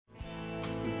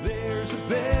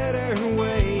better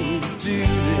way to do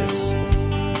this.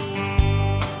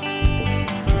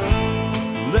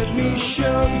 Let me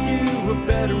show you a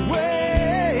better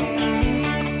way.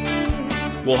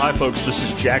 Well, hi, folks. This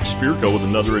is Jack Spirko with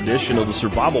another edition of the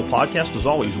Survival Podcast. As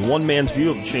always, one man's view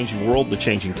of the changing world, the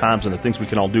changing times, and the things we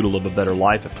can all do to live a better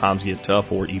life if times get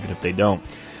tough or even if they don't.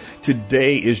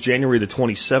 Today is January the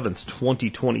 27th,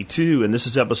 2022, and this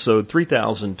is episode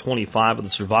 3025 of the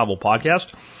Survival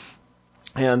Podcast.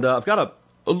 And I've got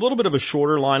a little bit of a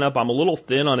shorter lineup. I'm a little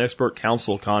thin on expert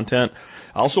counsel content.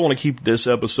 I also want to keep this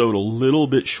episode a little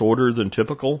bit shorter than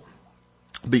typical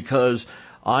because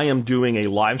I am doing a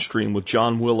live stream with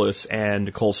John Willis and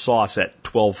Nicole Sauce at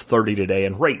 12:30 today,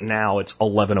 and right now it's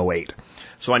 11:08.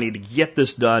 So I need to get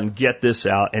this done, get this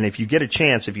out, and if you get a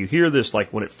chance, if you hear this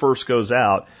like when it first goes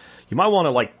out, you might want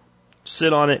to like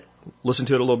sit on it, listen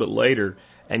to it a little bit later,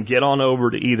 and get on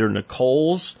over to either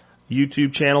Nicole's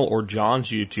YouTube channel or John's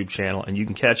YouTube channel, and you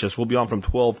can catch us. We'll be on from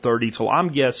 12:30 till I'm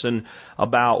guessing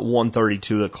about 1:30,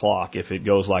 2 o'clock if it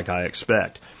goes like I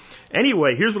expect.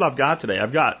 Anyway, here's what I've got today.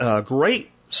 I've got great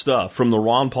stuff from the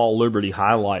Ron Paul Liberty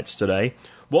highlights today.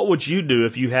 What would you do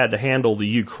if you had to handle the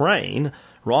Ukraine?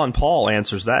 Ron Paul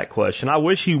answers that question. I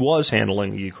wish he was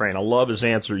handling the Ukraine. I love his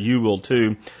answer. You will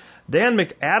too. Dan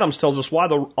McAdams tells us why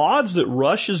the odds that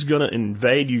Russia's going to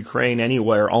invade Ukraine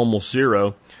anyway are almost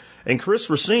zero. And Chris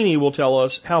Rossini will tell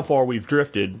us how far we've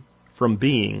drifted from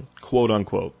being, quote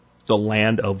unquote, the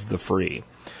land of the free.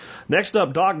 Next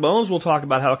up, Doc Bones will talk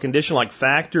about how a condition like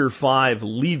Factor V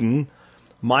Leiden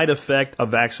might affect a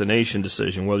vaccination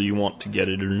decision, whether you want to get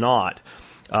it or not.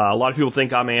 A lot of people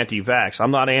think I'm anti-vax.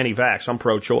 I'm not anti-vax. I'm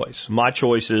pro-choice. My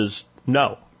choice is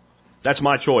no. That's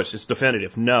my choice. It's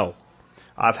definitive. No.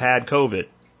 I've had COVID.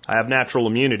 I have natural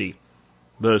immunity.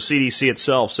 The CDC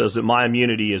itself says that my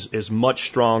immunity is much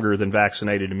stronger than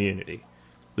vaccinated immunity.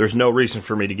 There's no reason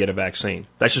for me to get a vaccine.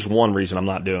 That's just one reason I'm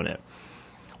not doing it.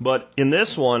 But in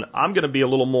this one, I'm going to be a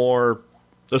little more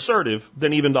assertive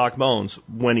than even Doc Bones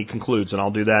when he concludes, and I'll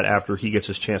do that after he gets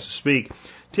his chance to speak.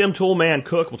 Tim Toolman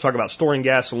Cook will talk about storing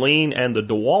gasoline and the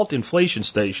DeWalt inflation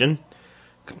station.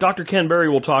 Dr. Ken Berry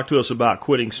will talk to us about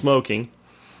quitting smoking.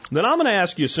 Then I'm going to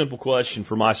ask you a simple question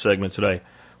for my segment today.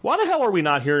 Why the hell are we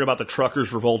not hearing about the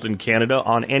truckers' revolt in Canada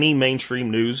on any mainstream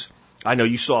news? I know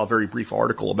you saw a very brief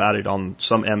article about it on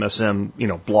some MSM,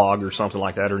 blog or something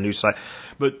like that, or news site.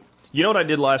 But you know what I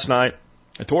did last night?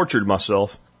 I tortured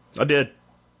myself. I did.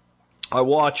 I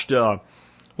watched,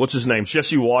 what's his name?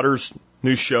 Jesse Waters'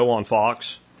 new show on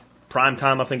Fox.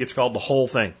 Primetime, I think it's called, the whole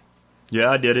thing. Yeah,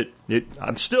 I did it.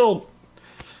 I'm still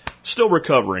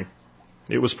recovering.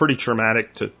 It was pretty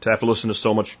traumatic to have to listen to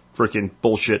so much freaking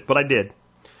bullshit, but I did.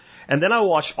 And then I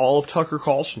watched all of Tucker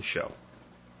Carlson's show.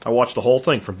 I watched the whole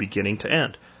thing from beginning to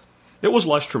end. It was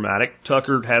less traumatic.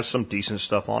 Tucker has some decent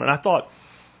stuff on it. And I thought,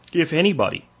 if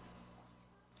anybody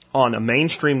on a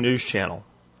mainstream news channel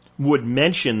would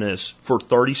mention this for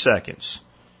 30 seconds,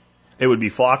 it would be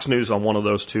Fox News on one of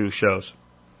those two shows.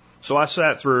 So I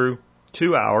sat through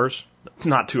 2 hours,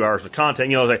 not 2 hours of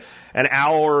content, like an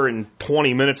hour and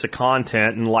 20 minutes of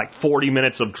content and like 40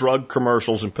 minutes of drug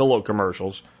commercials and pillow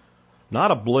commercials.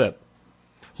 Not a blip.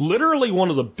 Literally one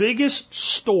of the biggest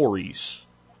stories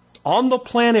on the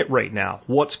planet right now,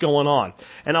 what's going on.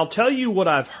 And I'll tell you what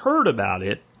I've heard about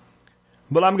it,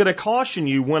 but I'm going to caution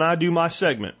you when I do my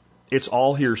segment. It's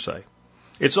all hearsay.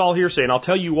 It's all hearsay, and I'll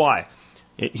tell you why.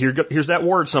 Here's that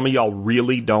word some of y'all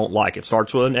really don't like. It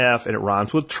starts with an F, and it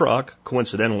rhymes with truck,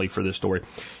 coincidentally, for this story.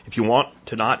 If you want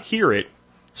to not hear it,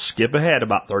 skip ahead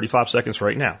about 35 seconds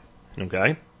right now.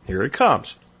 Okay? Here it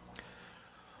comes.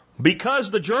 Because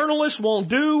the journalists won't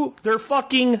do their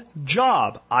fucking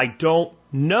job. I don't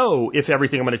know if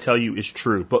everything I'm going to tell you is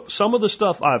true, but some of the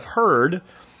stuff I've heard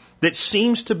that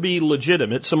seems to be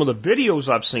legitimate, some of the videos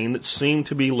I've seen that seem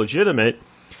to be legitimate,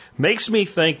 makes me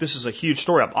think this is a huge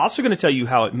story. I'm also going to tell you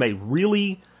how it may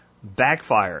really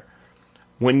backfire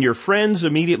when your friends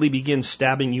immediately begin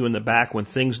stabbing you in the back when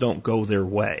things don't go their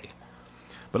way.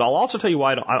 But I'll also tell you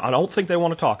why I don't think they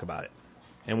want to talk about it.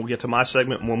 And we'll get to my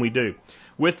segment when we do.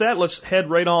 With that, let's head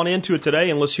right on into it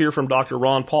today, and let's hear from Dr.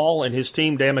 Ron Paul and his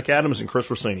team, Dan McAdams and Chris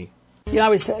Rossini. I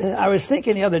was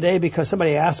thinking the other day because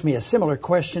somebody asked me a similar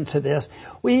question to this.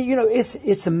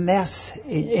 It's a mess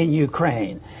in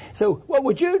Ukraine. So what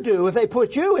would you do if they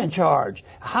put you in charge?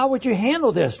 How would you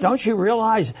handle this? Don't you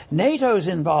realize NATO's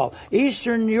involved?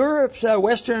 Eastern Europe,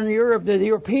 Western Europe, the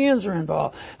Europeans are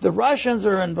involved. The Russians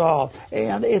are involved.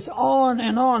 And it's on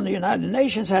and on. The United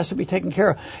Nations has to be taken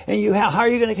care of. And how are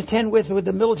you going to contend with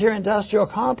the military-industrial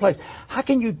complex? How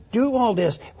can you do all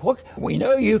this? We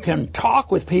know you can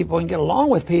talk with people and get along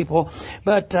with people.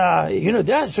 But,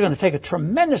 that's going to take a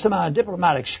tremendous amount of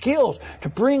diplomatic skills to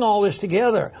bring all this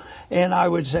together. And I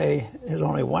would say there's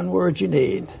only one word you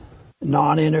need.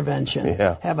 Non-intervention.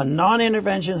 Yeah. Have a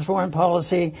non-intervention foreign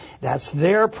policy. That's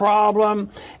their problem.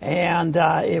 And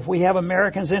if we have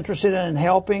Americans interested in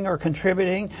helping or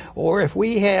contributing, or if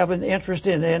we have an interest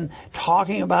in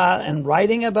talking about and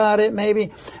writing about it,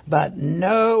 maybe, but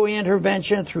no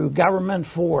intervention through government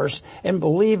force. And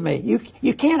believe me,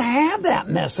 you can't have that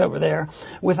mess over there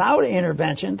without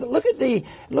intervention. Look at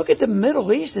the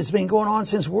Middle East. It's been going on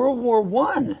since World War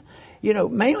I.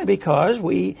 Mainly because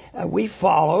we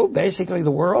follow, basically the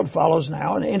world follows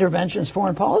now an interventionist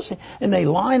foreign policy, and they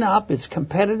line up. It's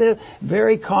competitive,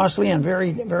 very costly, and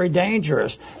very, very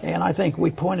dangerous. And I think we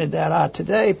pointed that out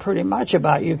today pretty much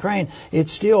about Ukraine.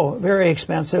 It's still very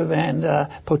expensive and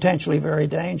potentially very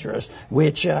dangerous,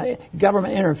 which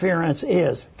government interference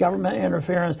is. Government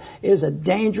interference is a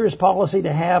dangerous policy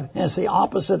to have, and it's the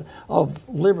opposite of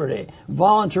liberty.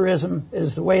 Voluntarism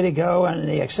is the way to go, and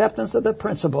the acceptance of the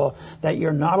principle that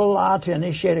you're not allowed to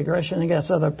initiate aggression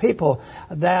against other people.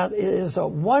 That is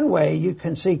one way you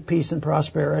can seek peace and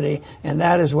prosperity, and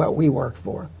that is what we work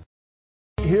for.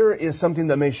 Here is something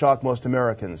that may shock most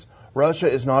Americans.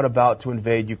 Russia is not about to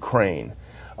invade Ukraine.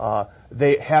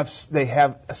 They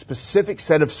have a specific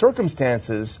set of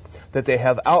circumstances that they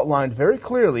have outlined very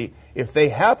clearly. If they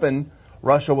happen,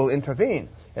 Russia will intervene.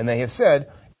 And they have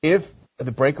said, if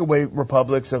the breakaway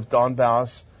republics of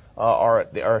Donbass are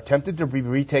attempted to be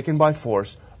retaken by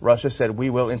force, Russia said,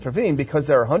 we will intervene, because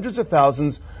there are hundreds of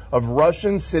thousands of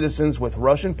Russian citizens with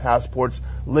Russian passports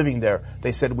living there.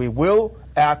 They said, we will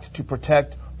act to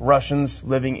protect Russians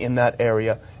living in that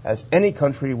area, as any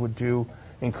country would do,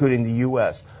 including the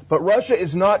U.S. But Russia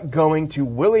is not going to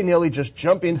willy-nilly just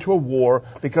jump into a war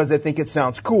because they think it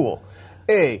sounds cool.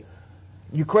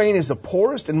 Ukraine is the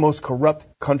poorest and most corrupt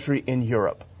country in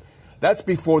Europe. That's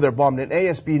before they're bombed. And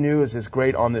ASB News is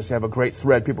great on this. They have a great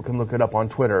thread. People can look it up on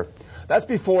Twitter. That's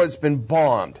before it's been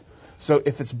bombed. So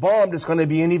if it's bombed, it's going to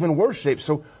be in even worse shape.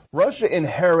 So Russia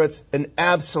inherits an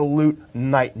absolute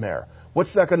nightmare.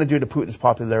 What's that going to do to Putin's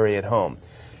popularity at home?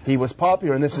 He was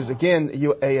popular, and this is, again,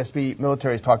 ASB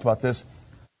military has talked about this.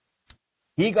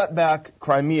 He got back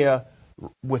Crimea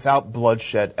without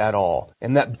bloodshed at all,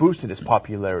 and that boosted his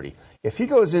popularity. If he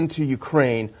goes into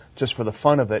Ukraine just for the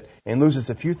fun of it and loses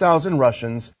a few thousand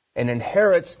Russians and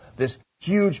inherits this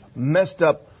huge, messed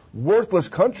up, worthless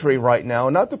country right now,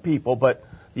 not the people, but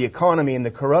the economy and the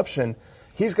corruption,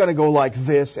 he's going to go like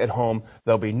this at home.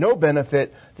 There'll be no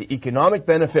benefit. The economic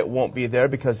benefit won't be there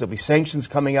because there'll be sanctions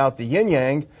coming out the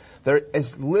yin-yang. There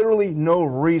is literally no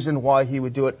reason why he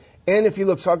would do it. And if you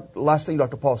look, last thing,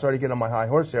 Dr. Paul, sorry to get on my high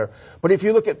horse here, but if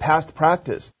you look at past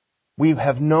practice, we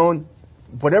have known,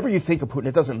 whatever you think of Putin,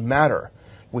 it doesn't matter.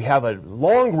 We have a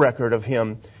long record of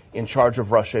him in charge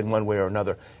of Russia in one way or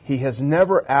another. He has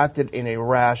never acted in a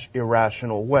rash,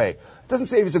 irrational way. It doesn't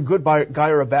say if he's a good guy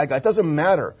or a bad guy. It doesn't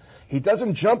matter. He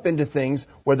doesn't jump into things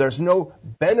where there's no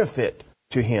benefit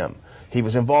to him. He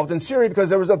was involved in Syria because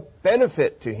there was a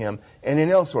benefit to him, and in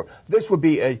elsewhere. This would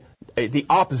be the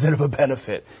opposite of a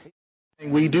benefit.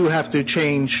 We do have to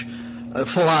change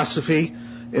philosophy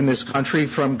in this country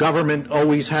from government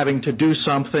always having to do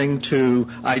something to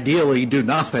ideally do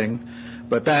nothing,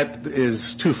 but that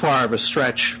is too far of a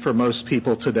stretch for most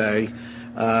people today.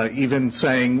 Even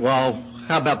saying, well,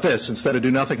 how about this? Instead of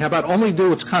do nothing, how about only do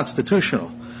what's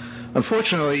constitutional?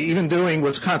 Unfortunately, even doing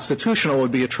what's constitutional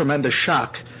would be a tremendous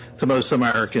shock to most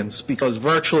Americans, because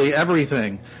virtually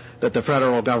everything that the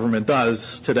federal government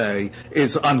does today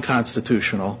is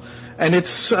unconstitutional. And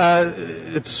it's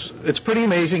pretty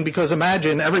amazing, because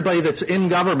imagine everybody that's in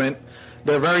government,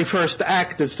 their very first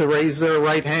act is to raise their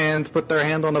right hand, put their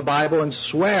hand on the Bible, and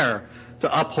swear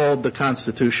to uphold the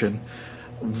Constitution.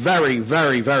 Very,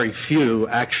 very, very few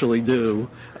actually do.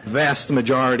 Vast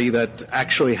majority that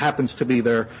actually happens to be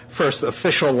their first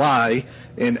official lie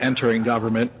in entering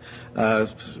government,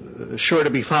 sure to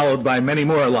be followed by many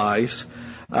more lies.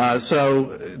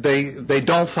 So they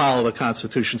don't follow the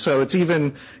Constitution. So it's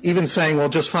even saying, well,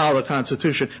 just follow the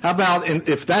Constitution. How about,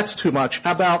 if that's too much,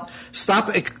 how about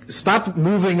stop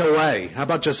moving away? How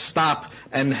about just stop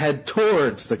and head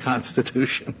towards the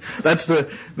Constitution? That's the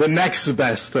next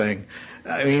best thing.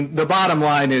 I mean, the bottom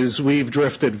line is we've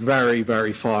drifted very,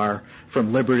 very far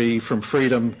from liberty, from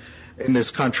freedom in this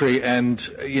country, and,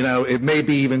 it may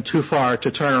be even too far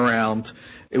to turn around.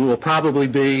 It will probably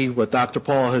be what Dr.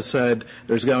 Paul has said.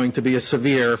 There's going to be a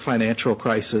severe financial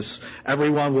crisis.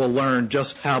 Everyone will learn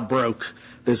just how broke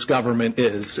this government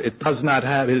is. It is not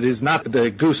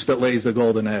the goose that lays the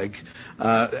golden egg.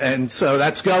 And so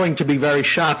that's going to be very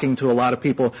shocking to a lot of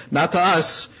people, not to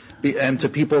us, and to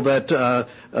people that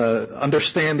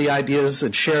understand the ideas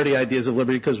and share the ideas of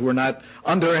liberty, because we're not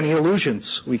under any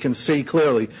illusions. We can see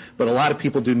clearly, but a lot of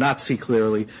people do not see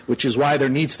clearly, which is why there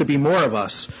needs to be more of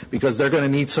us, because they're going to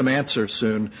need some answers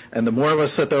soon. And the more of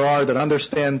us that there are that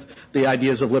understand the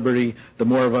ideas of liberty, the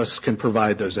more of us can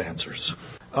provide those answers.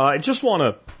 I just want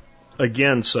to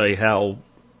again say how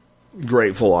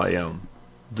grateful I am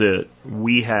that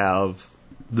we have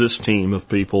this team of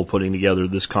people putting together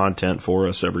this content for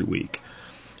us every week.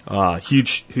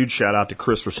 Huge shout out to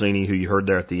Chris Rossini, who you heard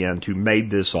there at the end, who made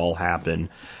this all happen.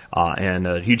 And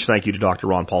a huge thank you to Dr.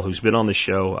 Ron Paul, who's been on the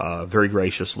show, very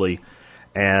graciously,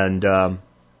 and,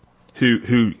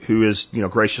 who has,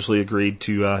 graciously agreed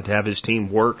to have his team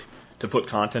work to put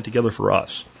content together for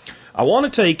us. I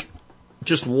want to take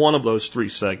just one of those three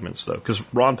segments though, because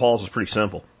Ron Paul's is pretty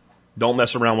simple. Don't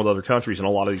mess around with other countries and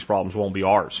a lot of these problems won't be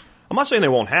ours. I'm not saying they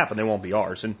won't happen, they won't be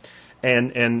ours.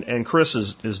 And Chris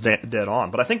is dead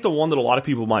on. But I think the one that a lot of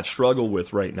people might struggle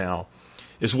with right now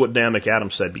is what Dan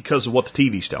McAdams said, because of what the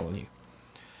TV's telling you.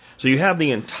 So you have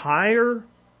the entire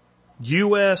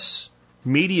U.S.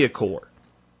 media corps,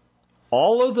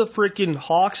 all of the freaking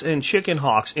hawks and chicken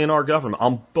hawks in our government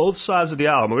on both sides of the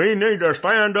aisle. We need to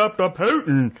stand up to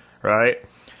Putin, right?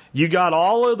 You got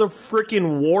all of the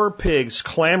freaking war pigs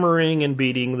clamoring and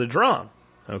beating the drum.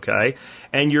 Okay?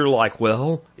 And you're like,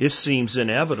 well, it seems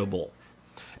inevitable.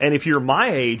 And if you're my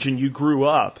age and you grew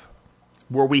up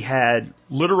where we had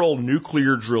literal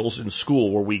nuclear drills in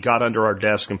school where we got under our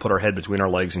desk and put our head between our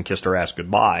legs and kissed our ass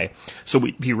goodbye, so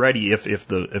we'd be ready if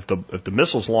the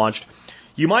missiles launched,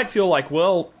 you might feel like,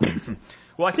 well,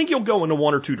 I think you'll go into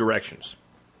one or two directions.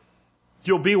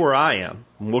 You'll be where I am,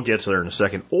 and we'll get to there in a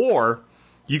second, or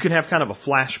you can have kind of a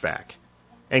flashback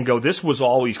and go, this was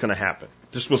always going to happen.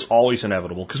 This was always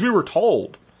inevitable, because we were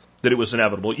told that it was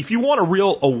inevitable. If you want a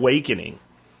real awakening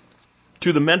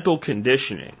to the mental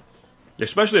conditioning,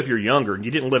 especially if you're younger and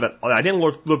you didn't I didn't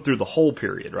live through the whole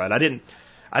period, right? I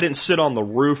didn't sit on the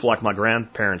roof like my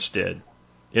grandparents did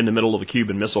in the middle of a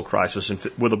Cuban Missile Crisis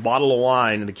and with a bottle of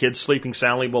wine and the kids sleeping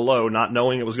soundly below, not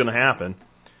knowing it was going to happen,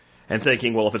 and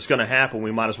thinking, well, if it's going to happen,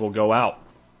 we might as well go out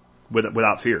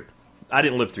without fear. I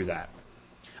didn't live through that.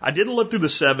 I didn't live through the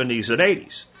 70s and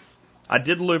 80s. I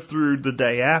did live through the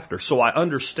day after, so I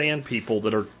understand people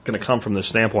that are going to come from this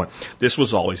standpoint. This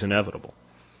was always inevitable.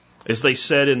 As they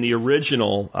said in the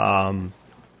original,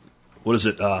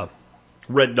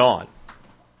 Red Dawn.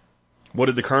 What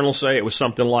did the colonel say? It was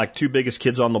something like, two biggest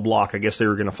kids on the block, I guess they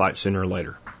were going to fight sooner or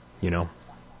later,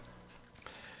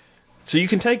 So you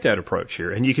can take that approach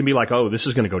here, and you can be like, oh, this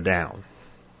is going to go down.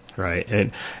 Right,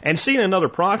 and seeing another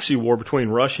proxy war between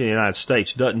Russia and the United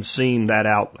States doesn't seem that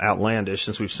outlandish,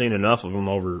 since we've seen enough of them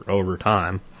over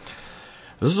time.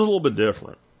 This is a little bit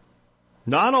different.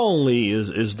 Not only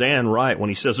is Dan right when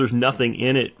he says there's nothing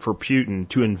in it for Putin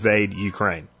to invade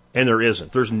Ukraine, and there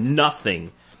isn't. There's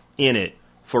nothing in it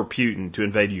for Putin to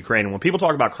invade Ukraine. And when people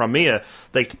talk about Crimea,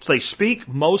 they speak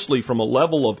mostly from a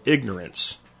level of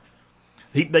ignorance.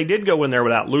 They did go in there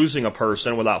without losing a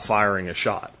person, without firing a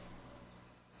shot.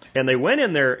 And they went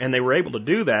in there and they were able to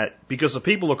do that because the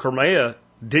people of Crimea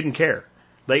didn't care.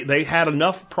 They had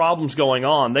enough problems going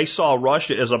on. They saw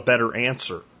Russia as a better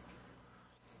answer.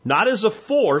 Not as a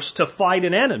force to fight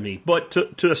an enemy, but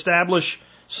to establish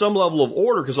some level of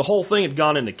order, because the whole thing had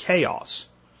gone into chaos.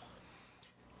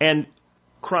 And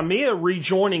Crimea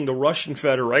rejoining the Russian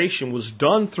Federation was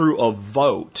done through a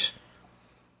vote.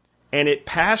 And it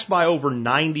passed by over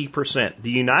 90%.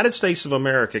 The United States of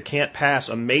America can't pass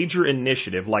a major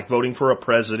initiative like voting for a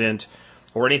president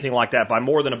or anything like that by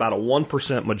more than about a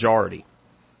 1% majority.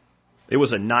 It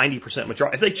was a 90%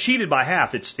 majority. If they cheated by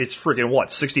half, it's friggin' what,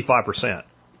 65%.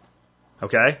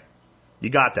 Okay? You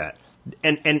got that.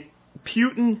 And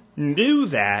Putin knew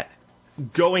that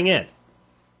going in.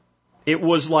 It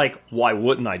was like, why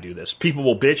wouldn't I do this? People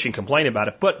will bitch and complain about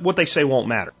it, but what they say won't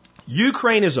matter.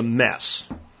 Ukraine is a mess.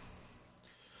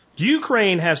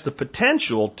 Ukraine has the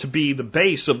potential to be the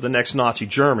base of the next Nazi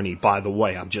Germany, by the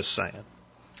way, I'm just saying.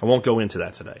 I won't go into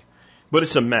that today. But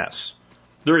it's a mess.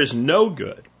 There is no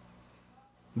good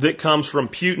that comes from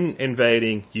Putin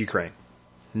invading Ukraine.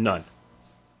 None.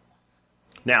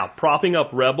 Now, propping up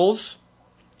rebels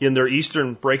in their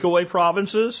eastern breakaway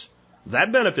provinces,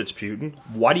 that benefits Putin.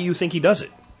 Why do you think he does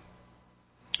it?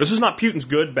 This is not Putin's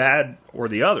good, bad, or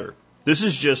the other. This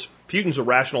is just Putin's a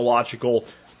rational, logical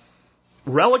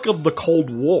relic of the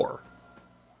Cold War.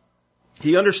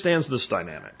 He understands this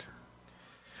dynamic.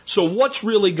 So what's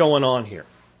really going on here?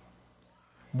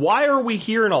 Why are we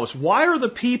hearing all this? Why are the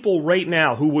people right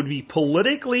now who would be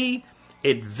politically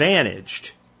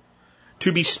advantaged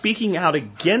to be speaking out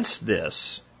against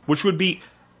this, which would be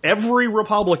every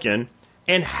Republican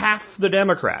and half the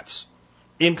Democrats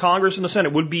in Congress and the Senate,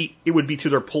 it would be to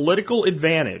their political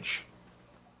advantage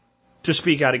to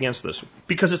speak out against this?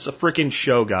 Because it's a freaking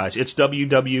show, guys. It's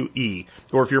WWE.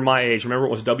 Or if you're my age, remember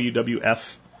it was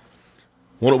WWF?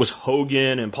 When it was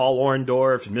Hogan and Paul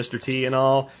Orndorff and Mr. T and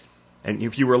all. And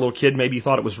if you were a little kid, maybe you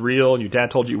thought it was real and your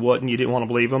dad told you it wasn't, you didn't want to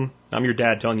believe him. I'm your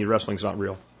dad telling you wrestling's not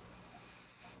real.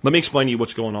 Let me explain to you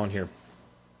what's going on here.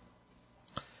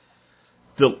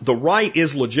 The right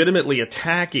is legitimately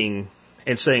attacking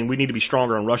and saying we need to be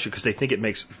stronger on Russia because they think it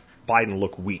makes Biden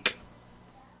look weak.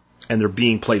 And they're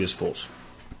being played as fools.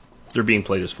 They're being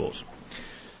played as fools.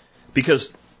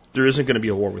 Because there isn't going to be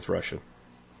a war with Russia.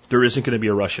 There isn't going to be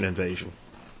a Russian invasion.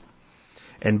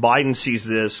 And Biden sees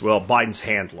this, well, Biden's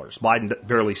handlers. Biden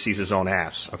barely sees his own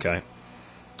ass, okay?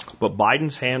 But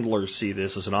Biden's handlers see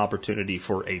this as an opportunity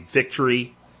for a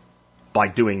victory by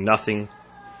doing nothing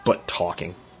but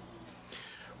talking.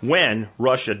 When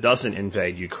Russia doesn't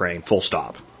invade Ukraine, full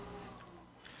stop,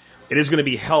 it is going to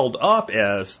be held up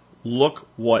as, look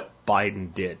what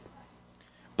Biden did.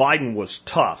 Biden was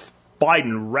tough.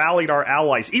 Biden rallied our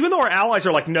allies, even though our allies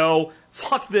are like, no,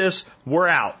 fuck this, we're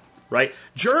out, right?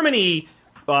 Germany,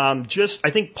 I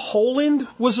think Poland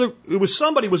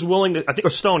somebody was willing to, I think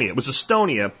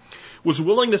Estonia was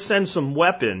willing to send some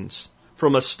weapons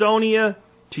from Estonia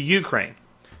to Ukraine.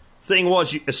 Thing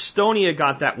was, Estonia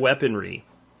got that weaponry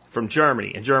from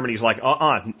Germany, and Germany's like,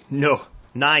 no,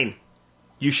 nine,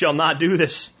 you shall not do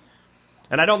this.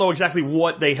 And I don't know exactly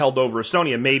what they held over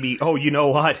Estonia. Maybe, you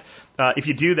know what? If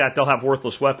you do that, they'll have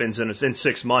worthless weapons and it's in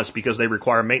 6 months because they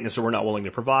require maintenance that we're not willing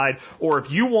to provide. Or if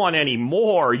you want any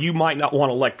more, you might not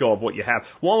want to let go of what you have.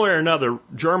 One way or another,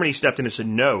 Germany stepped in and said,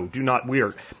 no, do not,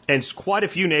 and quite a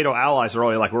few NATO allies are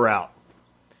already like, we're out.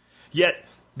 Yet,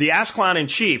 the ass clown in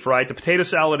chief, right, the potato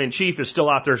salad in chief is still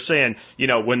out there saying,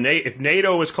 if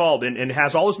NATO is called and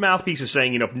has all his mouthpieces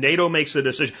saying, if NATO makes the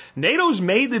decision, NATO's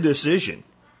made the decision.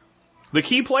 The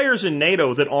key players in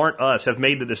NATO that aren't us have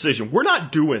made the decision. We're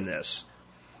not doing this.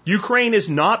 Ukraine is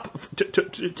not,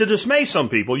 to dismay some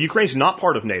people, Ukraine's not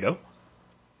part of NATO.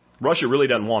 Russia really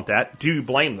doesn't want that. Do you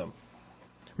blame them?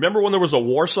 Remember when there was a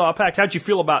Warsaw Pact? How'd you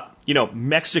feel about,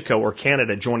 Mexico or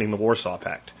Canada joining the Warsaw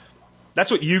Pact?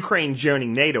 That's what Ukraine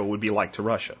joining NATO would be like to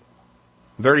Russia.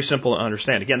 Very simple to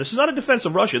understand. Again, this is not a defense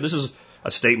of Russia. This is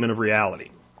a statement of reality.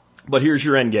 But here's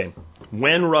your end game.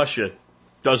 When Russia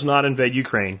does not invade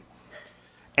Ukraine,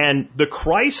 and the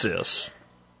crisis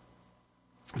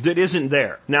that isn't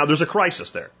there. Now, there's a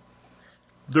crisis there.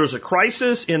 There's a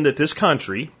crisis in that this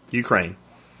country, Ukraine,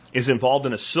 is involved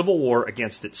in a civil war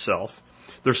against itself.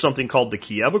 There's something called the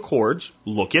Kiev Accords.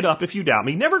 Look it up if you doubt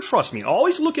me. Never trust me.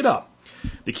 Always look it up.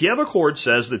 The Kiev Accord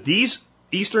says that these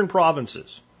eastern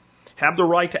provinces have the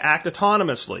right to act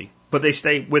autonomously, but they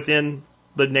stay within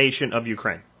the nation of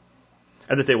Ukraine.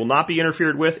 And that they will not be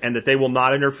interfered with, and that they will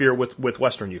not interfere with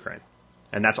Western Ukraine.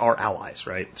 And that's our allies,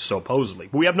 right? Supposedly.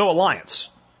 But we have no alliance.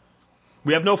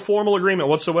 We have no formal agreement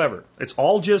whatsoever. It's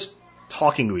all just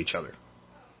talking to each other.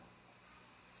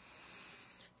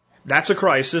 That's a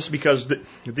crisis because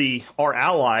our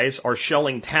allies are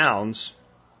shelling towns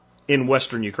in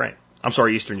Eastern Ukraine.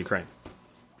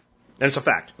 And it's a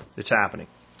fact. It's happening.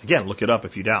 Again, look it up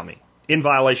if you doubt me. In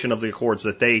violation of the accords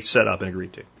that they set up and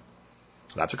agreed to.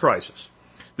 That's a crisis.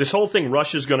 This whole thing,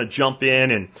 Russia's going to jump in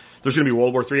and there's going to be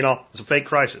World War III and all, it's a fake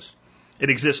crisis. It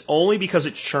exists only because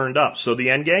it's churned up. So the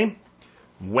end game,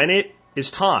 when it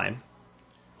is time,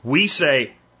 we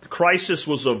say the crisis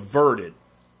was averted.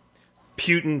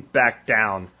 Putin backed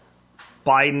down.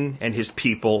 Biden and his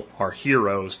people are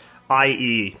heroes,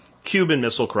 i.e., Cuban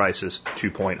Missile Crisis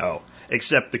 2.0.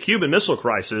 Except the Cuban Missile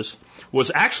Crisis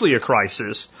was actually a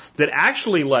crisis that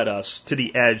actually led us to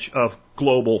the edge of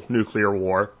global nuclear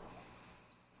war.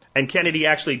 And Kennedy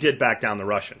actually did back down the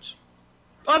Russians.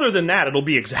 Other than that, it'll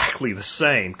be exactly the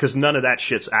same, because none of that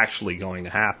shit's actually going to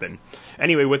happen.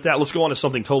 Anyway, with that, let's go on to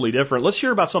something totally different. Let's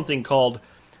hear about something called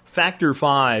Factor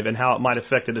 5 and how it might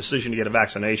affect the decision to get a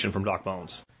vaccination from Doc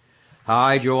Bones.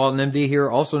 Hi, Joe Alton, MD here,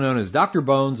 also known as Dr.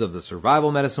 Bones of the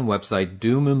survival medicine website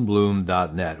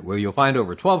doomandbloom.net, where you'll find over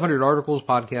 1,200 articles,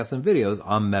 podcasts, and videos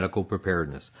on medical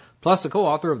preparedness, plus the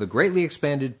co-author of the greatly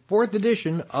expanded 4th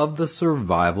edition of the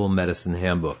Survival Medicine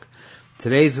Handbook.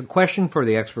 Today's question for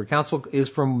the expert council is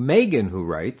from Megan, who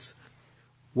writes,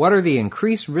 what are the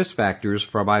increased risk factors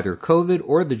from either COVID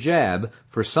or the jab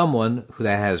for someone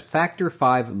that has Factor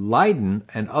 5 Leiden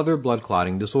and other blood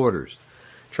clotting disorders?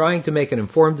 Trying to make an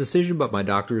informed decision, but my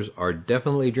doctors are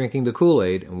definitely drinking the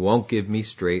Kool-Aid and won't give me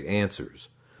straight answers.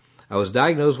 I was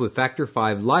diagnosed with factor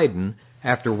V Leiden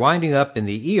after winding up in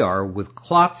the ER with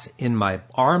clots in my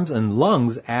arms and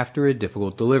lungs after a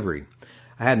difficult delivery.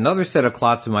 I had another set of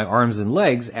clots in my arms and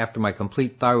legs after my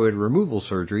complete thyroid removal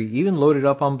surgery, even loaded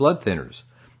up on blood thinners.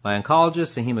 My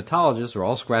oncologists and hematologists are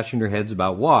all scratching their heads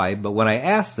about why, but when I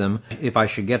asked them if I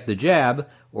should get the jab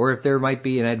or if there might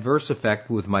be an adverse effect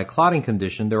with my clotting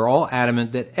condition, they're all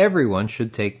adamant that everyone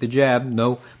should take the jab,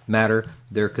 no matter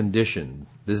their condition.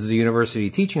 This is a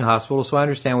university teaching hospital, so I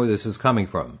understand where this is coming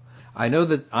from. I know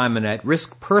that I'm an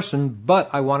at-risk person, but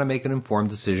I want to make an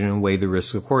informed decision and weigh the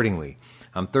risks accordingly.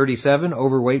 I'm 37,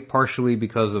 overweight partially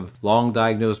because of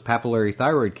long-diagnosed papillary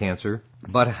thyroid cancer,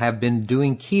 but have been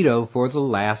doing keto for the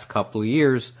last couple of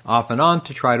years, off and on,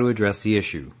 to try to address the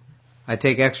issue. I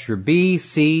take extra B,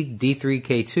 C,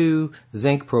 D3K2,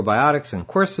 zinc, probiotics, and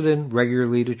quercetin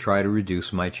regularly to try to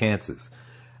reduce my chances.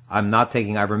 I'm not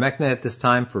taking ivermectin at this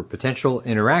time for potential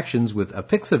interactions with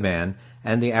apixaban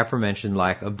and the aforementioned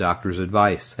lack of doctor's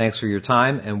advice. Thanks for your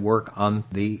time and work on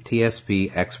the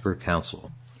TSP Expert Council.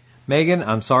 Megan,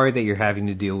 I'm sorry that you're having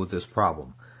to deal with this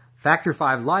problem. Factor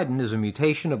V Leiden is a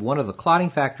mutation of one of the clotting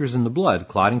factors in the blood,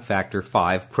 clotting factor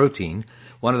V protein,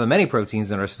 one of the many proteins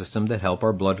in our system that help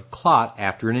our blood clot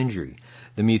after an injury.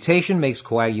 The mutation makes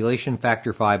coagulation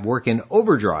factor V work in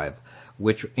overdrive,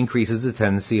 which increases the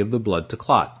tendency of the blood to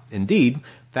clot. Indeed,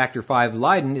 factor V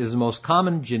Leiden is the most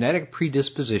common genetic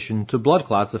predisposition to blood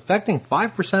clots, affecting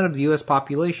 5% of the U.S.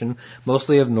 population,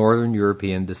 mostly of Northern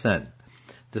European descent.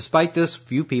 Despite this,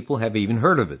 few people have even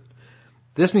heard of it.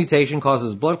 This mutation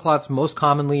causes blood clots most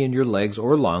commonly in your legs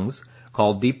or lungs,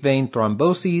 called deep vein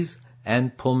thromboses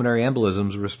and pulmonary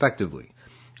embolisms, respectively.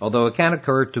 Although it can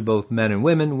occur to both men and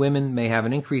women, women may have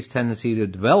an increased tendency to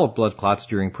develop blood clots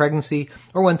during pregnancy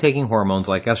or when taking hormones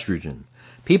like estrogen.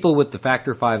 People with the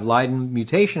factor V Leiden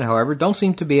mutation, however, don't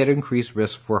seem to be at increased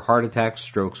risk for heart attacks,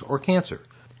 strokes, or cancer.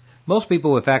 Most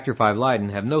people with factor V Leiden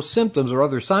have no symptoms or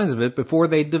other signs of it before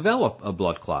they develop a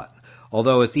blood clot.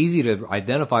 Although it's easy to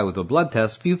identify with a blood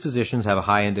test, few physicians have a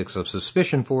high index of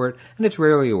suspicion for it, and it's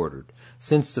rarely ordered.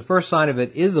 Since the first sign of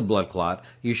it is a blood clot,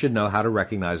 you should know how to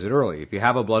recognize it early. If you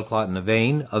have a blood clot in the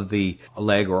vein of the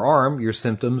leg or arm, your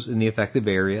symptoms in the affected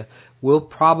area will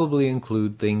probably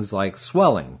include things like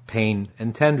swelling, pain,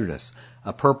 and tenderness,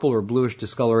 a purple or bluish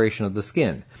discoloration of the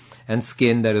skin, and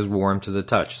skin that is warm to the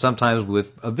touch, sometimes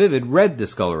with a vivid red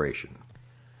discoloration.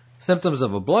 Symptoms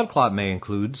of a blood clot may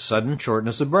include sudden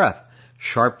shortness of breath,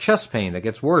 sharp chest pain that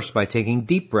gets worse by taking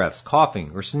deep breaths,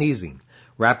 coughing, or sneezing,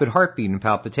 rapid heartbeat and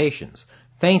palpitations,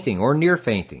 fainting or near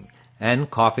fainting, and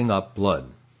coughing up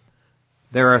blood.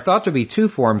 There are thought to be two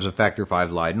forms of factor V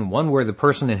Leiden, one where the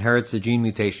person inherits the gene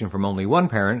mutation from only one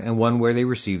parent and one where they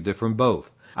received it from both.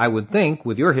 I would think,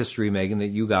 with your history, Megan, that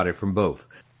you got it from both.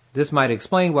 This might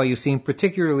explain why you seem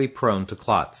particularly prone to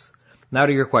clots. Now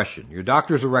to your question. Your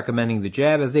doctors are recommending the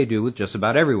jab as they do with just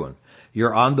about everyone.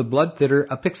 You're on the blood thinner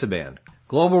apixaban.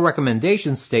 Global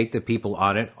recommendations state that people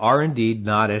on it are indeed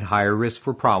not at higher risk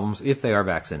for problems if they are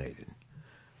vaccinated.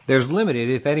 There's limited,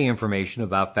 if any, information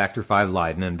about factor V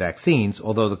Leiden and vaccines,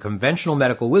 although the conventional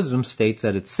medical wisdom states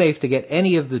that it's safe to get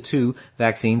any of the two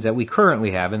vaccines that we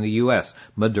currently have in the U.S.,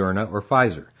 Moderna or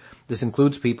Pfizer. This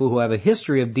includes people who have a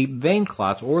history of deep vein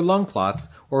clots or lung clots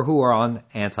or who are on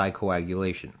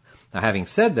anticoagulation. Now, having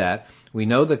said that, we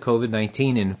know that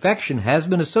COVID-19 infection has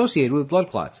been associated with blood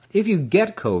clots. If you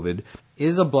get COVID,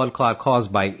 is a blood clot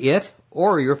caused by it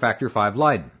or your factor V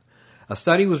Leiden? A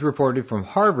study was reported from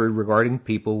Harvard regarding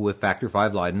people with factor V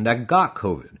Leiden that got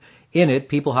COVID. In it,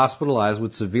 people hospitalized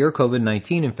with severe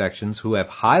COVID-19 infections who have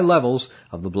high levels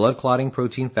of the blood clotting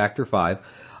protein factor V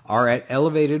are at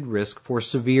elevated risk for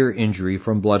severe injury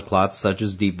from blood clots such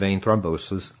as deep vein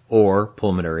thrombosis or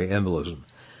pulmonary embolism.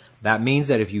 That means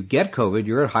that if you get COVID,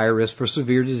 you're at higher risk for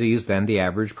severe disease than the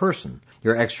average person.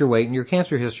 Your extra weight and your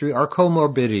cancer history are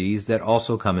comorbidities that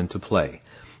also come into play.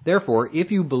 Therefore,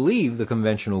 if you believe the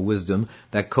conventional wisdom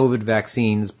that COVID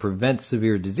vaccines prevent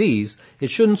severe disease, it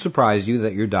shouldn't surprise you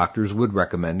that your doctors would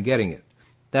recommend getting it.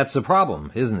 That's the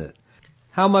problem, isn't it?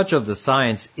 How much of the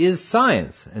science is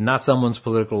science and not someone's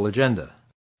political agenda?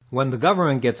 When the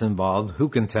government gets involved, who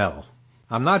can tell?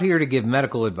 I'm not here to give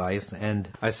medical advice, and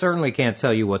I certainly can't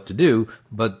tell you what to do,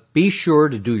 but be sure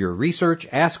to do your research,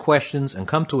 ask questions, and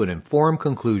come to an informed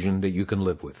conclusion that you can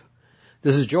live with.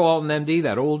 This is Joe Alton, MD,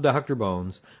 that old Dr.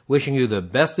 Bones, wishing you the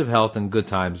best of health in good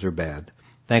times or bad.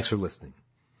 Thanks for listening.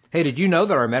 Hey, did you know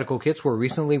that our medical kits were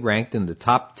recently ranked in the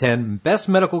top 10 best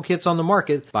medical kits on the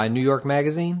market by New York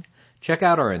Magazine? Check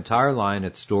out our entire line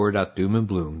at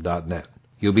store.doomandbloom.net.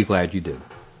 You'll be glad you did.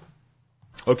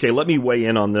 Okay, let me weigh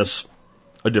in on this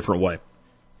a different way.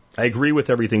 I agree with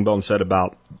everything Bone said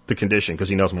about the condition because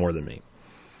he knows more than me.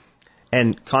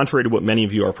 And contrary to what many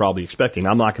of you are probably expecting,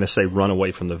 I'm not going to say run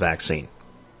away from the vaccine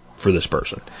for this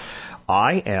person.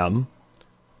 I am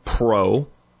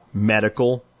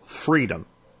pro-medical freedom.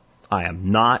 I am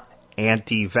not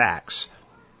anti-vax.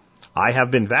 I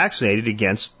have been vaccinated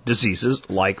against diseases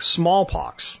like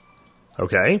smallpox.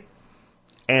 Okay?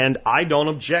 And I don't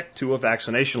object to a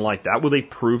vaccination like that with a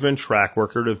proven track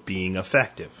record of being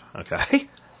effective. Okay?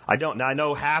 I don't. Now, I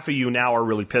know half of you now are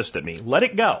really pissed at me. Let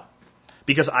it go.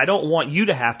 Because I don't want you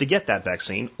to have to get that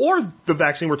vaccine or the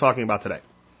vaccine we're talking about today.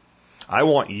 I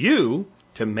want you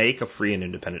to make a free and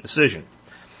independent decision.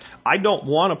 I don't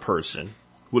want a person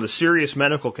with a serious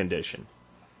medical condition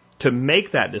to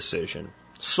make that decision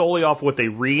solely off what they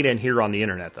read and hear on the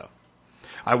internet, though.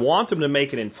 I want them to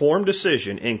make an informed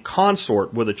decision in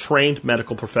consort with a trained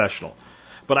medical professional.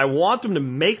 But I want them to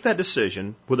make that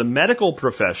decision with a medical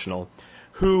professional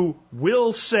who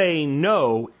will say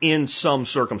no in some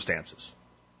circumstances.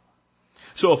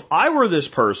 So if I were this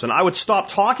person, I would stop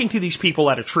talking to these people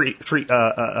at a training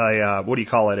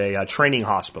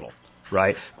hospital,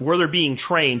 right? Where they're being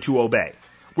trained to obey.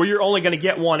 Where you're only going to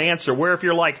get one answer. Where if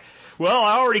you're like, well,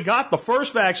 I already got the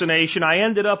first vaccination. I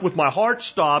ended up with my heart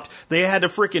stopped. They had to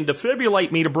freaking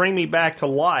defibrillate me to bring me back to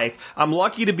life. I'm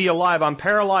lucky to be alive. I'm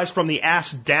paralyzed from the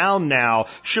ass down now.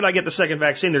 Should I get the second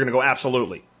vaccine? They're going to go,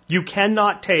 absolutely. You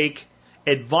cannot take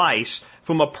advice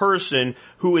from a person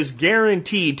who is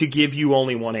guaranteed to give you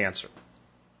only one answer.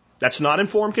 That's not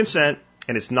informed consent,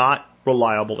 and it's not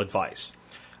reliable advice.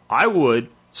 I would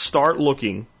start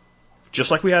looking,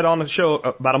 just like we had on the show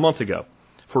about a month ago,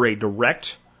 for a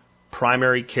direct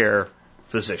primary care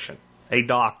physician, a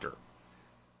doctor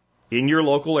in your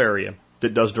local area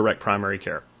that does direct primary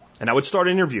care. And I would start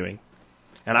interviewing,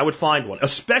 and I would find one,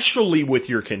 especially with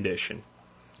your condition.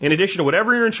 In addition to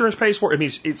whatever your insurance pays for, it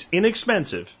means it's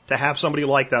inexpensive to have somebody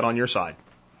like that on your side.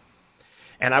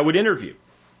 And I would interview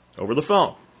over the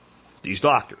phone these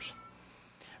doctors.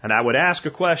 And I would ask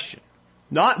a question.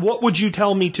 Not what would you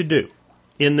tell me to do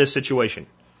in this situation?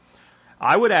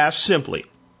 I would ask simply,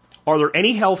 are there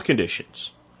any health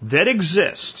conditions that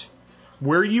exist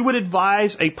where you would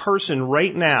advise a person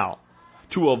right now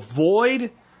to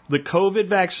avoid the COVID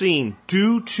vaccine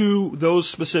due to those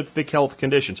specific health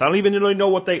conditions? I don't even really know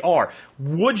what they are.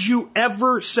 Would you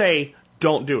ever say,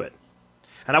 don't do it?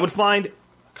 And I would find a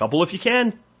couple if you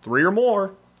can, 3 or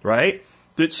more, right,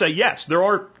 that say, yes, there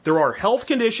are health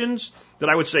conditions that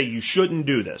I would say you shouldn't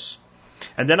do this.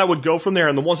 And then I would go from there,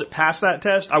 and the ones that pass that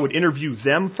test, I would interview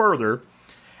them further,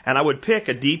 and I would pick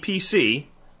a DPC,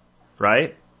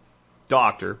 right,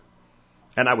 doctor,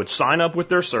 and I would sign up with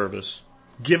their service,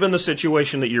 given the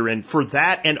situation that you're in, for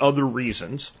that and other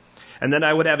reasons. And then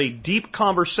I would have a deep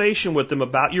conversation with them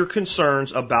about your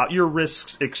concerns, about your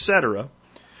risks, etc.,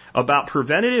 about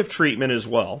preventative treatment as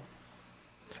well.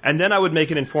 And then I would make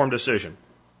an informed decision.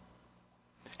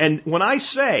 And when I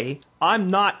say I'm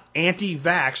not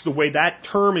anti-vax, the way that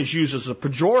term is used as a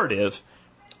pejorative,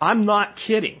 I'm not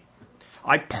kidding.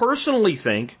 I personally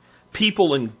think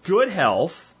people in good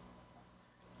health,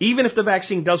 even if the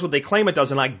vaccine does what they claim it does,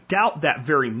 and I doubt that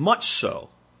very much so,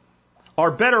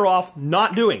 are better off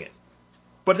not doing it.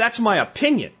 But that's my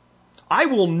opinion. I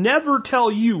will never tell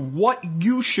you what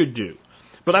you should do.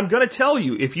 But I'm going to tell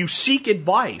you, if you seek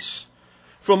advice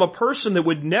from a person that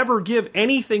would never give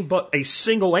anything but a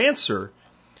single answer,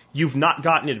 you've not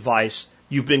gotten advice.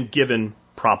 You've been given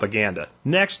propaganda.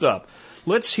 Next up,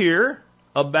 let's hear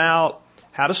about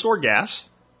how to store gas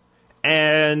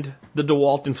and the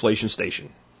DeWalt inflation station.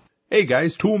 Hey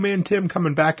guys, Toolman Tim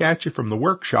coming back at you from the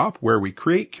workshop where we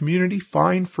create community,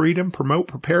 find freedom, promote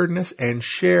preparedness, and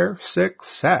share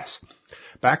success.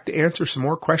 Back to answer some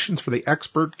more questions for the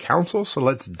expert council, so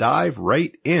let's dive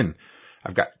right in.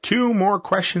 I've got 2 more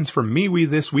questions from MeWe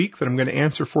this week that I'm going to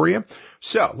answer for you,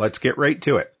 so let's get right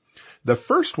to it. The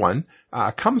first one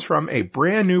comes from a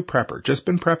brand new prepper, just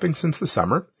been prepping since the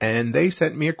summer, and they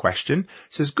sent me a question.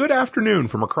 It says, good afternoon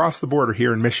from across the border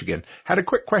here in Michigan. Had a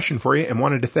quick question for you and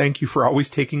wanted to thank you for always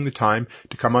taking the time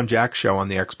to come on Jack's show on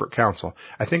the Expert Council.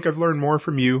 I think I've learned more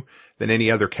from you than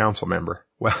any other council member.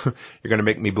 Well, you're going to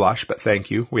make me blush, but thank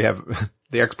you. We have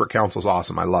the Expert Council's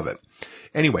awesome. I love it.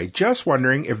 Anyway, just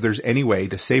wondering if there's any way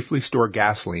to safely store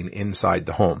gasoline inside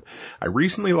the home. I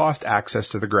recently lost access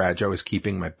to the garage I was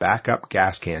keeping my backup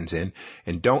gas cans in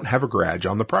and don't have a garage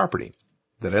on the property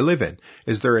that I live in.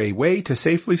 Is there a way to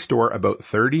safely store about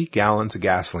 30 gallons of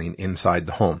gasoline inside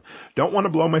the home? Don't want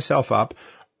to blow myself up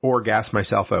or gas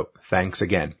myself out. Thanks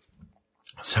again.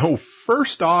 So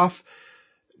first off,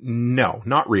 No,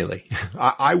 not really.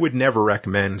 I would never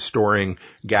recommend storing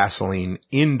gasoline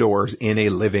indoors in a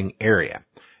living area.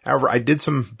 However, I did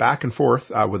some back and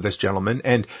forth with this gentleman,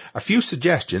 and a few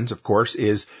suggestions, of course,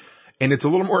 is, and it's a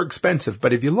little more expensive,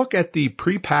 but if you look at the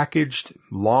prepackaged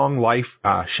long life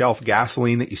shelf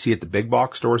gasoline that you see at the big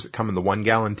box stores that come in the 1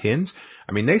 gallon tins,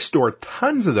 I mean, they store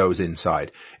tons of those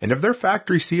inside. And if they're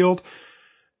factory sealed,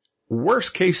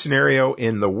 worst case scenario,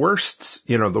 in the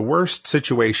worst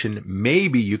situation,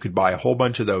 maybe you could buy a whole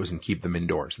bunch of those and keep them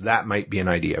indoors. That might be an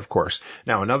idea, of course.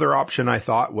 Now, another option I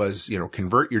thought was,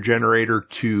 convert your generator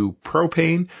to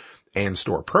propane and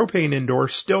store propane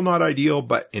indoors. Still not ideal,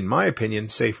 but in my opinion,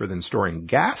 safer than storing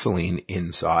gasoline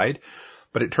inside.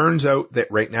 But it turns out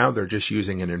that right now they're just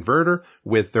using an inverter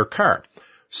with their car.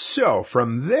 So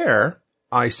from there,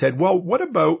 I said, well, what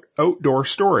about outdoor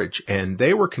storage? And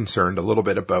they were concerned a little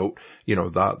bit about,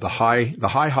 the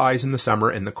high highs in the summer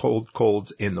and the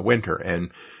colds in the winter.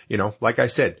 And, like I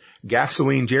said,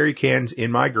 gasoline jerry cans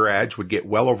in my garage would get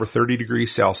well over 30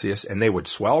 degrees Celsius, and they would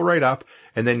swell right up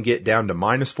and then get down to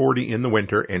minus 40 in the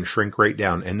winter and shrink right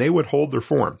down, and they would hold their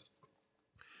form.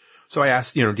 So I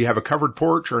asked, do you have a covered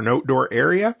porch or an outdoor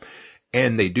area?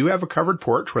 And they do have a covered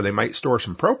porch where they might store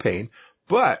some propane.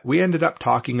 But we ended up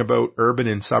talking about urban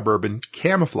and suburban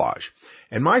camouflage.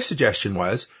 And my suggestion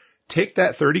was, take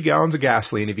that 30 gallons of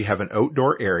gasoline if you have an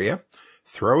outdoor area,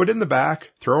 throw it in the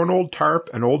back, throw an old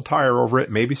tarp, an old tire over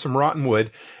it, maybe some rotten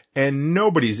wood, and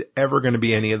nobody's ever going to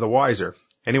be any of the wiser.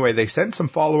 Anyway, they sent some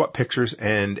follow-up pictures,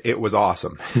 and it was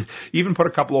awesome. Even put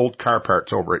a couple old car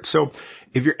parts over it. So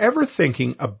if you're ever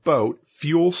thinking about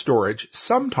fuel storage,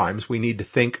 sometimes we need to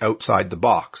think outside the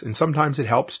box, and sometimes it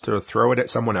helps to throw it at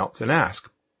someone else and ask.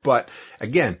 But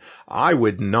again, I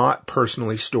would not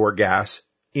personally store gas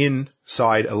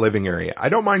inside a living area. I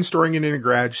don't mind storing it in a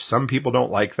garage. Some people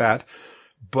don't like that,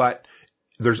 but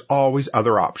there's always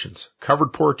other options.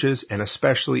 Covered porches, and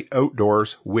especially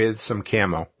outdoors with some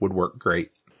camo, would work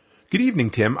great. Good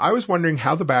evening, Tim. I was wondering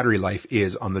how the battery life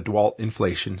is on the DeWalt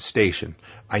inflation station.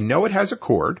 I know it has a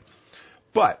cord,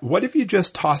 but what if you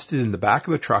just tossed it in the back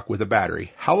of the truck with a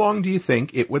battery? How long do you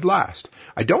think it would last?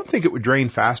 I don't think it would drain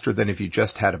faster than if you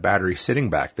just had a battery sitting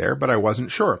back there, but I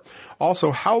wasn't sure.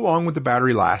 Also, how long would the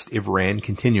battery last if ran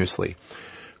continuously?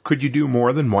 Could you do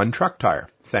more than one truck tire?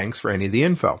 Thanks for any of the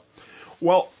info.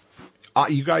 Well,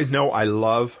 you guys know I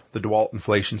love the DeWalt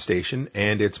inflation station,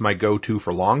 and it's my go-to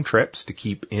for long trips to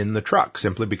keep in the truck,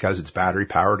 simply because it's battery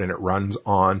powered and it runs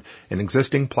on an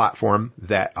existing platform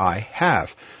that I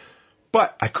have.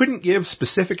 But I couldn't give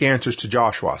specific answers to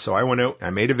Joshua, so I went out, I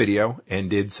made a video, and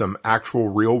did some actual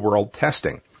real-world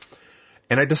testing.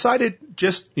 And I decided,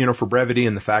 just, for brevity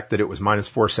and the fact that it was minus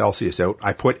 4 Celsius out,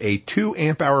 I put a 2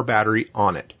 amp hour battery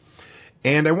on it.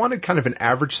 And I wanted kind of an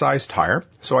average size tire,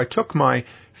 so I took my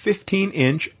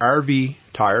 15-inch RV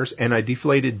tires and I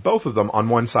deflated both of them on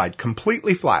one side,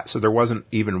 completely flat, so there wasn't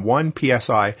even 1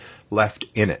 PSI left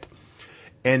in it.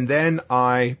 And then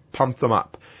I pumped them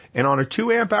up. And on a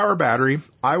 2 amp hour battery,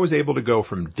 I was able to go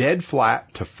from dead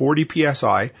flat to 40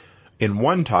 PSI in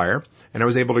one tire, and I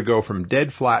was able to go from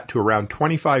dead flat to around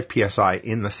 25 PSI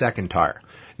in the second tire.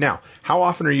 Now, how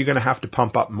often are you going to have to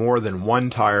pump up more than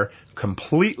one tire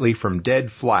completely from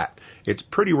dead flat? It's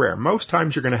pretty rare. Most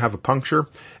times you're going to have a puncture,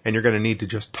 and you're going to need to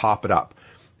just top it up.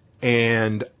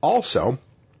 And also,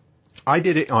 I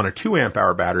did it on a 2 amp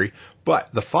hour battery,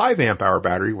 but the 5 amp hour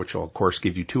battery, which will of course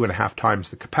give you 2.5 times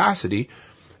the capacity,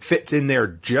 fits in there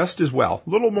just as well. A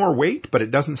little more weight, but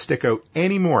it doesn't stick out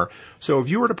anymore. So if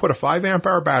you were to put a 5 amp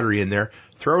hour battery in there,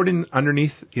 throw it in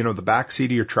underneath, the back seat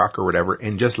of your truck or whatever,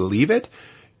 and just leave it,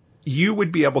 you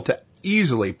would be able to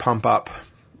easily pump up,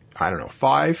 at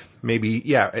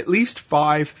least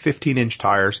 5 15-inch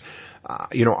tires.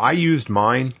 I used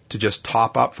mine to just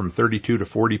top up from 32 to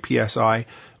 40 PSI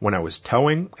when I was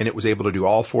towing, and it was able to do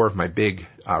all 4 of my big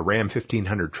Ram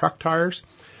 1500 truck tires.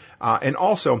 And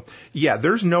also,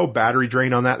 there's no battery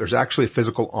drain on that. There's actually a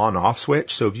physical on-off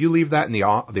switch. So if you leave that in the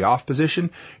off position,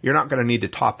 you're not going to need to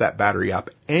top that battery up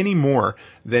any more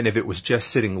than if it was just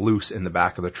sitting loose in the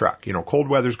back of the truck. Cold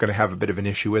weather's going to have a bit of an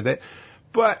issue with it.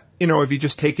 But, if you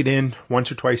just take it in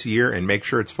once or twice a year and make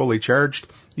sure it's fully charged,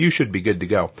 you should be good to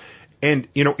go. And,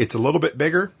 it's a little bit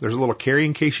bigger. There's a little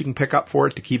carrying case you can pick up for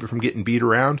it to keep it from getting beat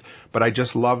around. But I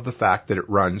just love the fact that it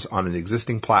runs on an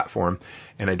existing platform,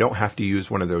 and I don't have to use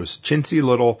one of those chintzy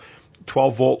little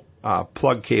 12-volt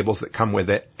plug cables that come with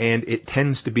it. And it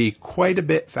tends to be quite a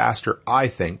bit faster, I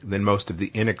think, than most of the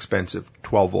inexpensive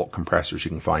 12-volt compressors you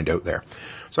can find out there.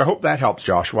 So I hope that helps,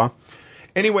 Joshua.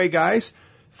 Anyway, guys,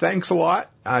 thanks a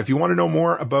lot. If you want to know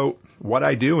more about what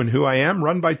I do and who I am,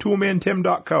 run by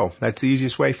toolmantim.co. That's the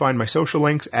easiest way. Find my social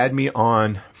links. Add me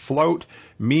on Float,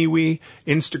 MeWe,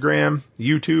 Instagram,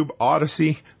 YouTube,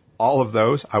 Odyssey, all of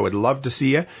those. I would love to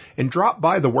see you. And drop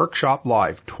by the workshop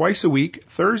live twice a week,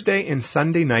 Thursday and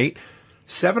Sunday night,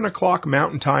 7 o'clock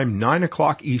Mountain Time, 9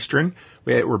 o'clock Eastern.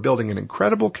 We're building an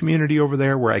incredible community over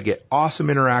there where I get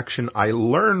awesome interaction. I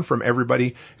learn from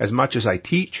everybody as much as I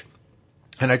teach.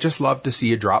 And I just love to see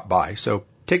you drop by. So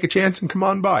take a chance and come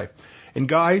on by. And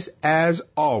guys, as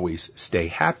always, stay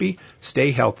happy,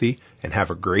 stay healthy, and have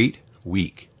a great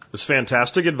week. It's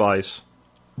fantastic advice,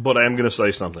 but I am going to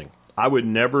say something. I would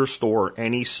never store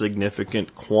any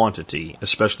significant quantity,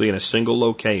 especially in a single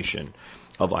location,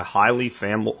 of a highly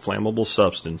flammable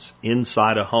substance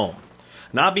inside a home.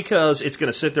 Not because it's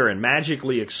going to sit there and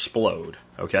magically explode,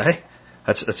 okay?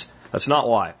 That's not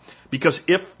why. Because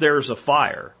if there's a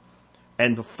fire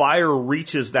and the fire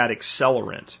reaches that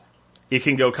accelerant, it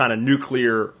can go kind of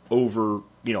nuclear over,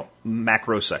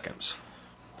 macroseconds.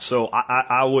 So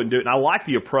I wouldn't do it. And I like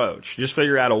the approach. Just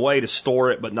figure out a way to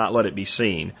store it but not let it be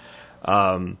seen.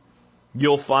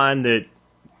 You'll find that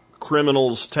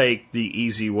criminals take the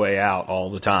easy way out all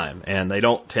the time, and they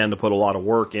don't tend to put a lot of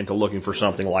work into looking for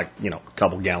something like, a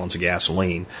couple gallons of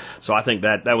gasoline. So I think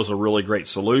that was a really great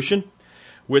solution.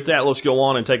 With that, let's go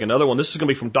on and take another one. This is going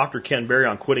to be from Dr. Ken Berry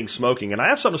on quitting smoking, and I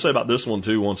have something to say about this one,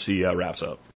 too, once he wraps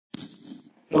up.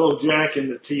 Hello, Jack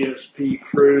and the TSP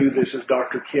crew. This is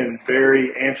Dr. Ken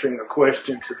Berry answering a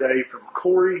question today from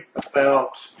Corey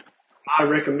about my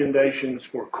recommendations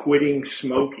for quitting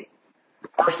smoking.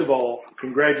 First of all,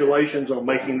 congratulations on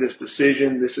making this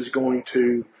decision. This is going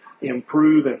to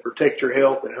improve and protect your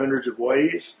health in hundreds of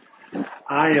ways.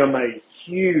 I am a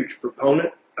huge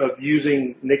proponent of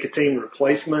using nicotine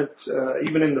replacement,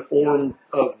 even in the form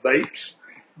of vapes,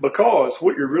 because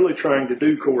what you're really trying to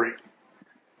do, Corey,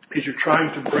 is you're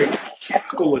trying to break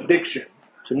chemical addiction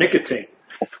to nicotine,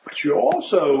 but you're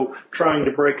also trying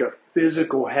to break a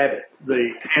physical habit,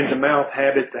 the hand-to-mouth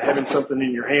habit, the having something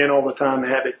in your hand all the time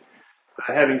habit,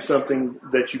 having something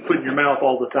that you put in your mouth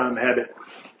all the time habit.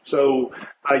 So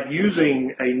by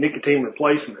using a nicotine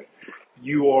replacement,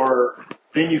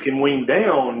 then you can wean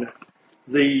down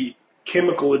the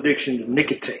chemical addiction to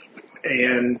nicotine.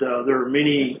 And there are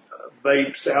many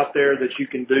vapes out there that you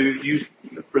can use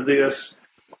for this.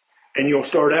 And you'll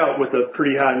start out with a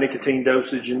pretty high nicotine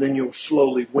dosage, and then you'll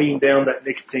slowly wean down that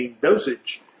nicotine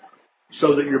dosage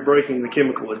so that you're breaking the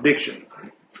chemical addiction.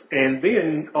 And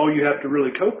then all you have to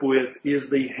really cope with is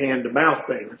the hand-to-mouth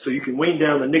thing. So you can wean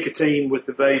down the nicotine with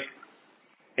the vape,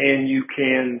 and you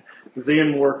can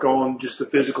then work on just the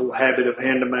physical habit of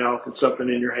hand-to-mouth and something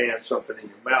in your hand, something in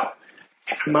your mouth.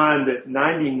 Keep in mind that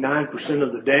 99%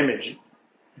 of the damage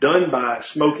done by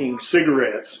smoking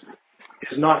cigarettes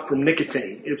is not from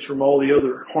nicotine. It's from all the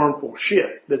other harmful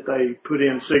shit that they put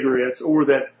in cigarettes, or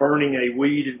that burning a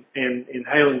weed and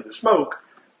inhaling the smoke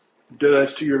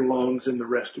does to your lungs and the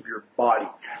rest of your body.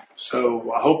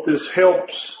 So I hope this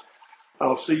helps.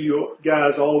 I'll see you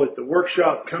guys all at the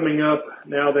workshop coming up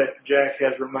now that Jack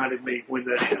has reminded me when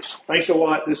that is. Thanks a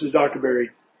lot. This is Dr.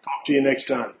 Berry. Talk to you next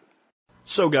time.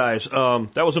 So, guys,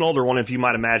 that was an older one, if you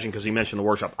might imagine, because he mentioned the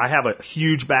workshop. I have a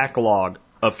huge backlog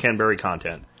of Ken Berry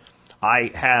content.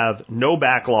 I have no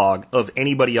backlog of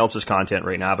anybody else's content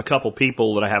right now. I have a couple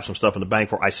people that I have some stuff in the bank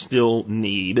for. I still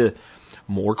need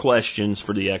more questions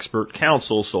for the expert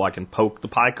council so I can poke the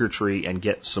piker tree and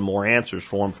get some more answers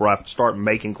for them before I have to start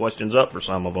making questions up for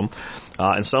some of them.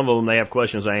 And some of them, they have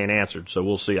questions I ain't answered. So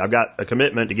we'll see. I've got a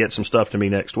commitment to get some stuff to me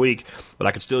next week, but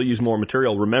I could still use more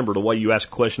material. Remember, the way you ask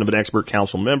a question of an expert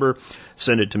council member,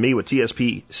 send it to me with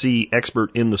TSPC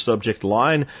expert in the subject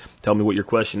line. Tell me what your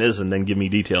question is and then give me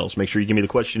details. Make sure you give me the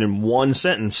question in one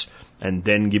sentence and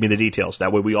then give me the details.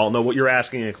 That way we all know what you're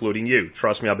asking, including you.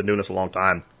 Trust me, I've been doing this a long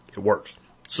time. It works.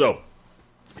 So,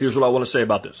 here's what I want to say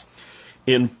about this.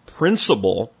 In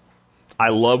principle, I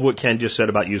love what Ken just said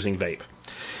about using vape.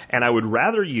 And I would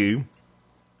rather you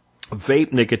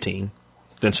vape nicotine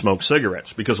than smoke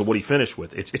cigarettes because of what he finished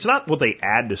with. It's not what they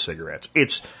add to cigarettes.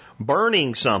 It's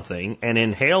burning something and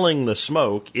inhaling the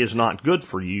smoke is not good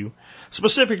for you,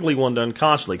 specifically when done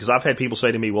constantly. Because I've had people say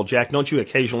to me, well, Jack, don't you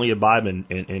occasionally imbibe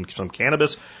in some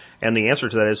cannabis? And the answer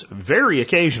to that is very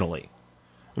occasionally.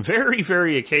 Very,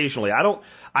 very occasionally.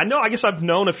 I guess I've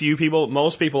known a few people,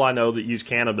 most people I know that use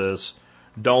cannabis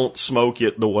don't smoke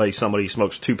it the way somebody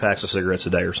smokes 2 packs of cigarettes a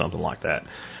day or something like that.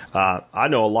 I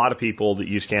know a lot of people that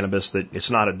use cannabis that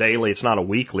it's not a daily, it's not a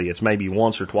weekly, it's maybe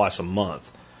once or twice a month.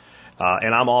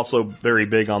 And I'm also very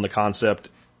big on the concept,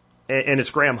 and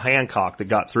it's Graham Hancock that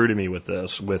got through to me with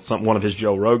this, with one of his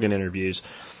Joe Rogan interviews,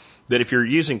 that if you're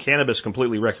using cannabis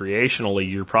completely recreationally,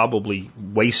 you're probably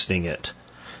wasting it.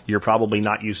 You're probably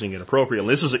not using it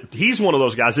appropriately. He's one of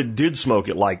those guys that did smoke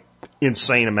it like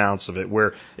insane amounts of it,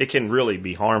 where it can really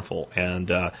be harmful. And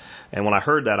when I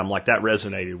heard that, I'm like, that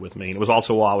resonated with me. And it was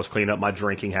also while I was cleaning up my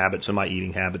drinking habits and my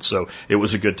eating habits, so it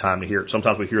was a good time to hear it.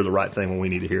 Sometimes we hear the right thing when we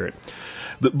need to hear it.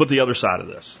 But the other side of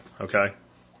this, okay?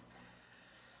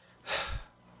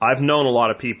 I've known a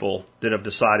lot of people that have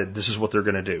decided this is what they're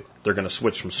going to do. They're going to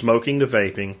switch from smoking to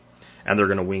vaping, and they're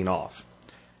going to wean off.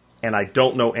 And I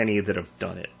don't know any that have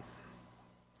done it.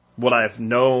 What I've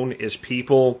known is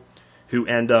people who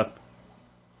end up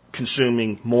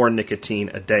consuming more nicotine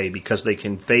a day because they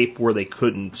can vape where they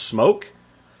couldn't smoke.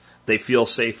 They feel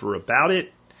safer about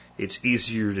it. It's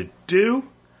easier to do.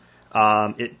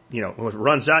 When it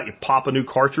runs out, you pop a new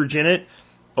cartridge in it.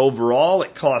 Overall,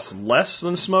 it costs less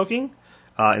than smoking,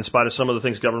 in spite of some of the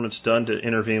things government's done to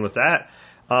intervene with that.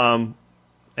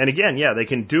 And again, yeah, they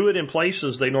can do it in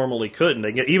places they normally couldn't.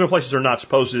 Even places they're not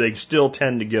supposed to, they still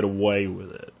tend to get away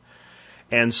with it.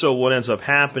 And so what ends up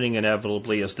happening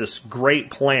inevitably is this great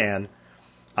plan.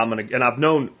 And I've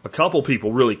known a couple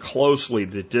people really closely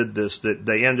that did this, that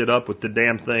they ended up with the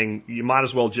damn thing. You might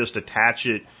as well just attach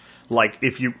it. Like,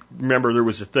 if you remember, there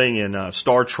was a thing in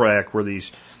Star Trek where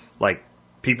these, like,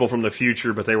 people from the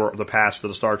future, but they were the past of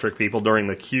the Star Trek people during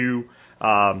the Q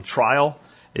trial.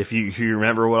 If you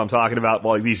remember what I'm talking about,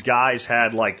 well, these guys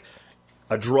had like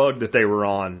a drug that they were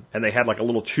on, and they had like a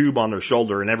little tube on their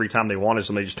shoulder, and every time they wanted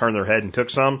some, they just turned their head and took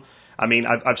some. I mean,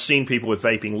 I've seen people with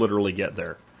vaping literally get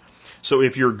there. So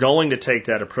if you're going to take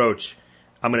that approach,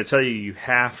 I'm going to tell you, you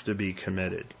have to be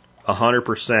committed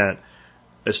 100%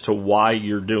 as to why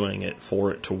you're doing it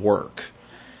for it to work.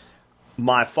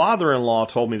 My father-in-law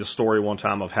told me the story one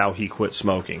time of how he quit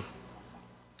smoking.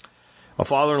 My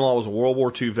father-in-law was a World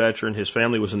War II veteran. His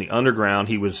family was in the underground.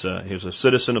 He was a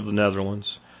citizen of the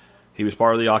Netherlands. He was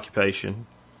part of the occupation.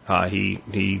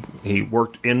 He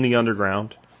worked in the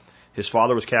underground. His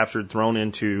father was captured, thrown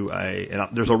into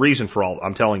and there's a reason for all.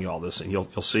 I'm telling you all this, and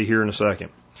you'll see here in a second.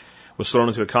 Was thrown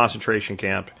into a concentration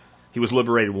camp. He was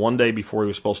liberated one day before he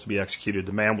was supposed to be executed.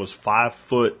 The man was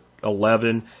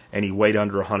 5'11", and he weighed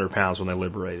under 100 pounds when they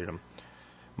liberated him.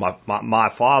 My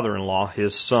father-in-law,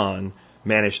 his son,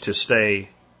 managed to stay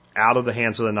out of the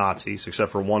hands of the Nazis,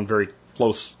 except for one very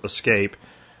close escape,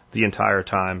 the entire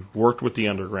time, worked with the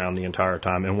underground the entire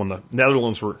time. And when the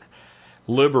Netherlands were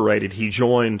liberated, he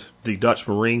joined the Dutch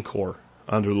Marine Corps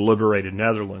under the liberated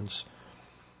Netherlands,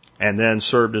 and then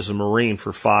served as a Marine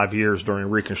for 5 years during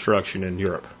Reconstruction in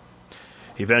Europe.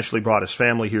 He eventually brought his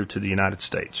family here to the United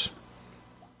States.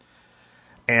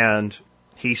 And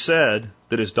he said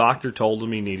that his doctor told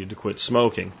him he needed to quit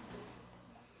smoking.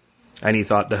 And he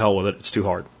thought, the hell with it, it's too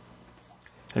hard.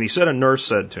 And he said a nurse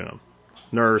said to him,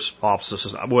 nurse,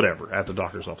 office, whatever, at the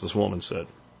doctor's office, this woman said,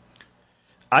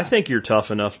 I think you're tough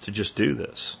enough to just do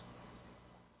this.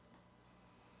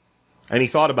 And he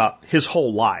thought about his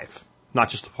whole life, not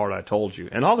just the part I told you,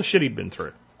 and all the shit he'd been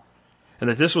through. And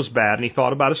that this was bad, and he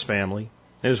thought about his family,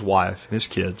 and his wife, and his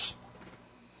kids.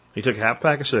 He took a half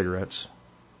pack of cigarettes,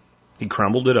 he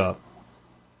crumbled it up,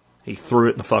 he threw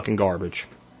it in the fucking garbage,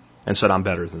 and said, I'm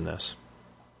better than this.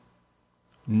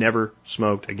 Never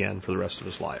smoked again for the rest of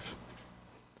his life.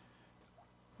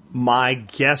 My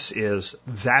guess is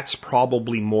that's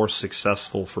probably more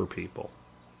successful for people.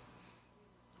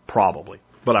 Probably.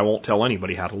 But I won't tell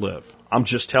anybody how to live. I'm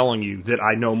just telling you that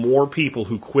I know more people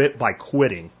who quit by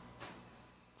quitting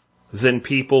than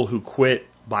people who quit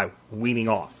by weaning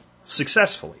off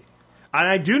successfully. And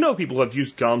I do know people who have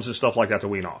used gums and stuff like that to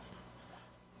wean off.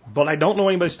 But I don't know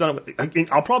anybody's done it.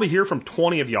 I'll probably hear from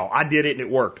 20 of y'all. I did it and it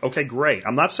worked. Okay, great.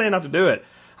 I'm not saying not to do it.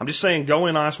 I'm just saying go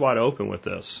in eyes wide open with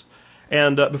this.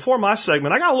 And before my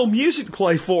segment, I got a little music to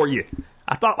play for you.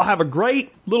 I thought I'll have a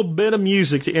great little bit of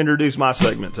music to introduce my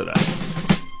segment today.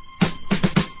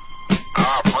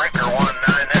 Breaker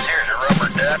 19, this here's a rubber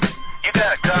duck. You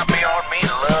got a copy on me,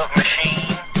 Love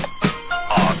Machine?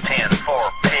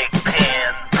 10-4 Pig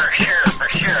Pen, for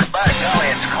sure. By golly,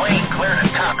 it's clean, clear to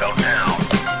Taco Town.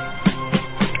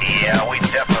 Yeah, we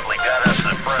definitely got us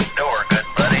the front door, good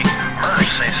buddy.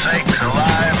 Mercy sakes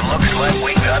alive, looks like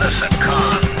we got us a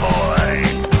convoy.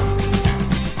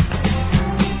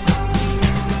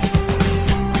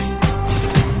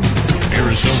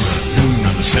 Arizona, noon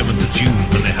on the 7th of June,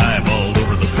 when they highballed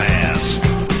over the pass.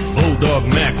 Bulldog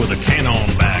Mac with a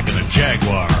cannon back and a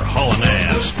Jaguar hauling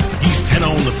ass. He's 10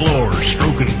 on the floor,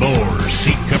 stroking bores,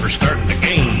 seat cover starting to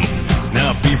gain.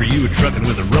 Now, Beaver, you were trucking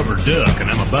with a rubber duck, and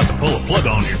I'm about to pull a plug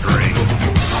on your drain.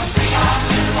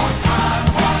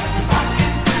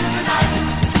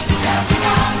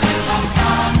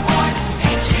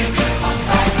 Ain't you good?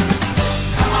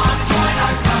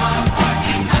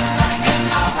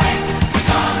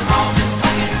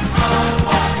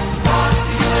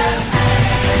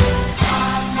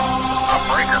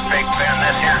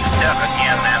 here's Duck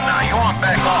again. And you want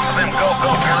back off of them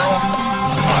go-go girls?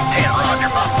 10, Roger,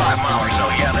 about 5 miles or so.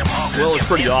 Yeah, them honkers. Well, it's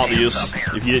pretty give me a obvious, up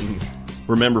here. if you didn't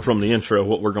remember from the intro,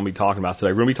 what we're going to be talking about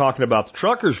today. We're going to be talking about the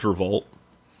truckers' revolt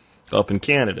up in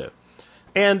Canada.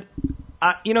 And,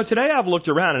 today I've looked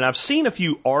around and I've seen a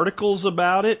few articles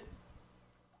about it.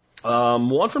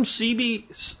 One from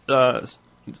CBS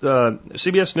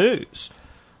News.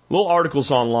 Little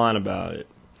articles online about it.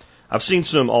 I've seen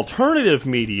some alternative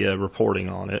media reporting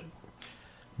on it,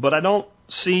 but I don't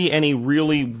see any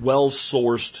really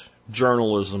well-sourced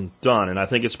journalism done. And I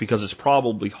think it's because it's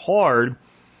probably hard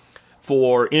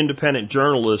for independent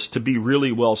journalists to be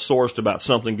really well-sourced about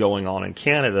something going on in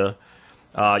Canada.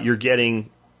 You're getting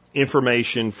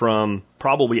information from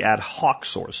probably ad hoc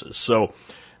sources. So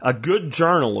a good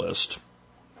journalist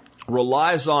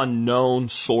relies on known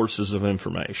sources of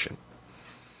information.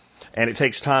 And it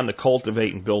takes time to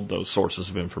cultivate and build those sources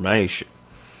of information.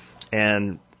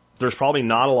 And there's probably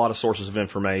not a lot of sources of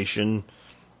information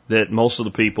that most of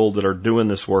the people that are doing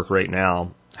this work right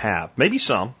now have. Maybe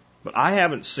some, but I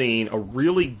haven't seen a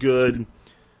really good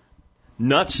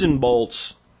nuts and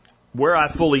bolts where I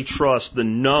fully trust the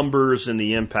numbers and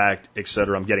the impact, et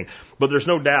cetera, I'm getting. But there's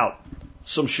no doubt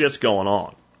some shit's going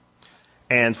on.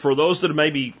 And for those that have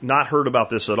maybe not heard about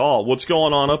this at all, what's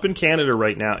going on up in Canada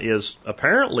right now is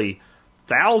apparently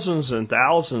thousands and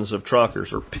thousands of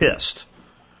truckers are pissed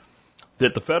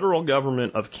that the federal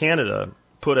government of Canada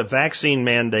put a vaccine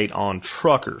mandate on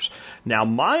truckers. Now,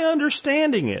 my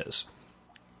understanding is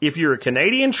if you're a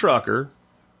Canadian trucker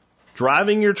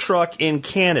driving your truck in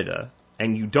Canada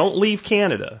and you don't leave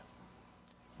Canada,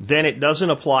 then it doesn't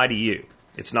apply to you.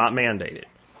 It's not mandated.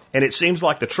 And it seems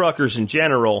like the truckers in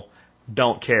general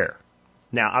don't care.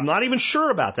 Now, I'm not even sure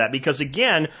about that because,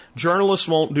 again, journalists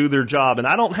won't do their job, and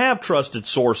I don't have trusted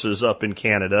sources up in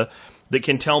Canada that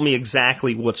can tell me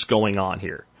exactly what's going on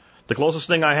here. The closest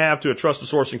thing I have to a trusted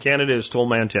source in Canada is Tool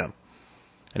Man Tim.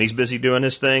 And he's busy doing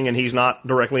his thing, and he's not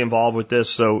directly involved with this,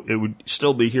 so it would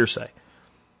still be hearsay.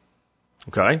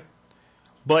 Okay?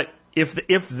 But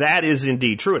if that is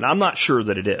indeed true, and I'm not sure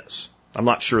that it is,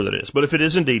 but if it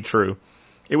is indeed true,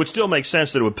 it would still make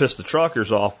sense that it would piss the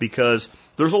truckers off because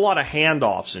there's a lot of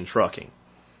handoffs in trucking.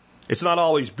 It's not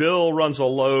always Bill runs a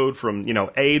load from,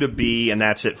 A to B and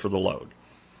that's it for the load.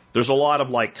 There's a lot of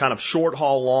like kind of short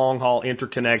haul, long haul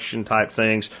interconnection type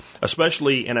things,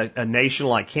 especially in a nation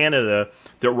like Canada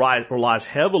that relies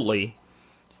heavily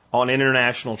on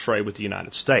international trade with the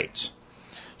United States.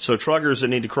 So truckers that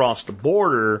need to cross the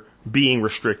border being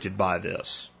restricted by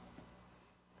this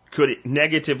could it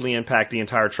negatively impact the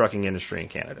entire trucking industry in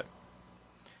Canada.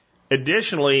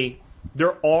 Additionally,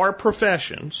 there are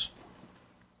professions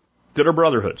that are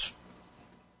brotherhoods.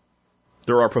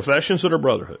 There are professions that are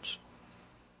brotherhoods.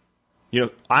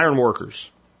 Iron workers.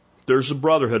 There's a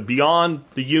brotherhood beyond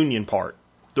the union part.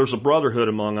 There's a brotherhood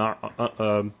among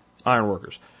iron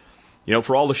workers.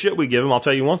 For all the shit we give them, I'll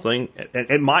tell you one thing, and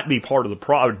it might be part of the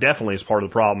problem, definitely is part of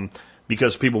the problem,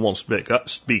 because people won't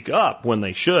speak up when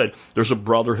they should. There's a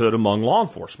brotherhood among law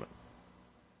enforcement.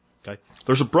 Okay?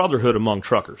 There's a brotherhood among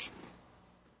truckers.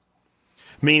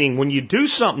 Meaning when you do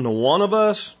something to one of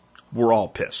us, we're all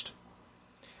pissed.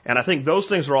 And I think those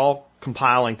things are all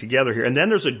compiling together here. And then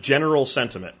there's a general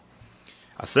sentiment.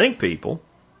 I think people,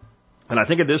 and I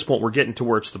think at this point we're getting to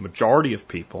where it's the majority of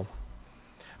people,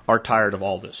 are tired of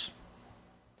all this.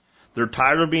 They're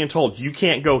tired of being told, you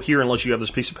can't go here unless you have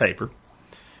this piece of paper.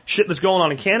 Shit that's going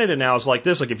on in Canada now is like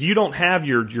this. Like if you don't have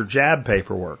your jab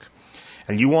paperwork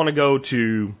and you want to go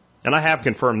to, and I have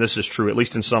confirmed this is true, at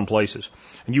least in some places,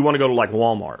 and you want to go to like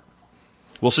Walmart.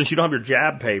 Well, since you don't have your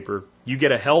jab paper, you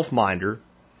get a health minder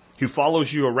who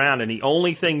follows you around, and the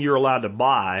only thing you're allowed to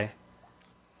buy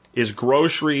is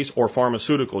groceries or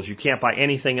pharmaceuticals. You can't buy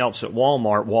anything else at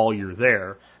Walmart while you're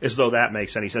there, as though that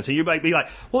makes any sense. And you might be like,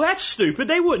 well, that's stupid.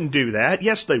 They wouldn't do that.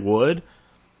 Yes, they would.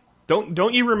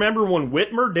 Don't you remember when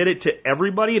Whitmer did it to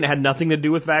everybody and it had nothing to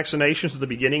do with vaccinations at the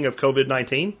beginning of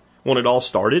COVID-19, when it all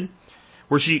started?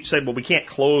 Where she said, well, we can't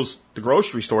close the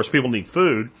grocery stores. People need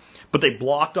food. But they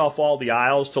blocked off all the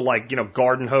aisles to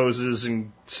garden hoses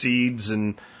and seeds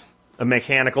and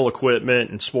mechanical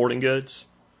equipment and sporting goods.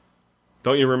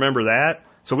 Don't you remember that?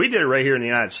 So we did it right here in the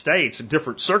United States, a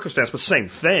different circumstance, but same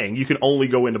thing. You can only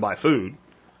go in to buy food,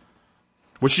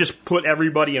 which just put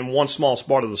everybody in one small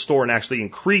spot of the store and actually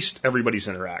increased everybody's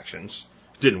interactions.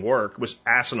 Didn't work. It was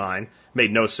asinine.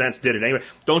 Made no sense. Did it anyway.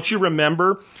 Don't you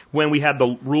remember when we had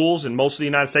the rules in most of the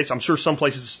United States? I'm sure some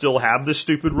places still have this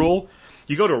stupid rule.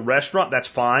 You go to a restaurant, that's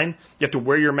fine. You have to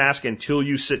wear your mask until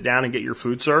you sit down and get your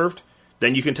food served.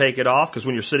 Then you can take it off, because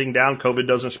when you're sitting down, COVID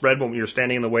doesn't spread, but when you're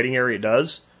standing in the waiting area, it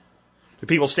does. The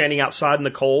people standing outside in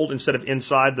the cold instead of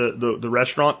inside the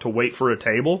restaurant to wait for a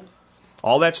table.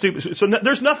 All that stupid. So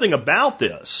there's nothing about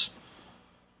this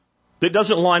that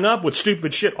doesn't line up with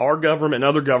stupid shit our government and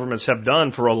other governments have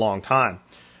done for a long time.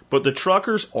 But the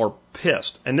truckers are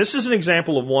pissed. And this is an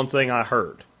example of one thing I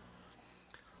heard.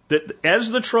 That as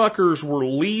the truckers were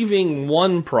leaving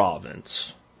one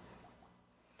province,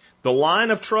 the line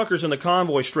of truckers in the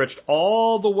convoy stretched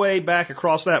all the way back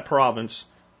across that province,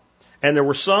 and there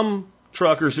were some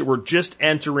truckers that were just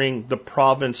entering the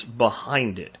province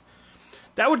behind it.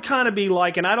 That would kind of be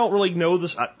like, and I don't really know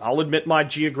this, I'll admit my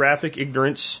geographic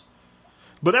ignorance,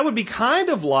 but that would be kind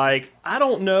of like, I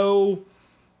don't know,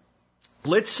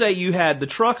 let's say you had the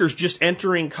truckers just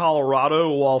entering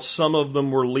Colorado while some of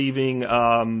them were leaving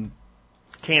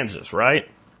Kansas, right?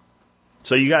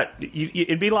 So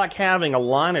it'd be like having a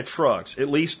line of trucks, at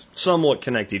least somewhat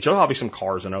connected. There'll probably some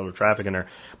cars and other traffic in there,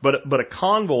 but a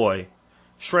convoy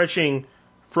stretching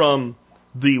from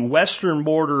the western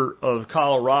border of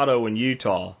Colorado and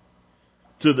Utah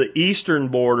to the eastern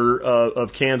border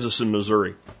of Kansas and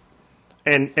Missouri.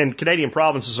 And Canadian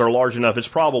provinces are large enough, it's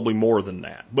probably more than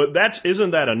that. But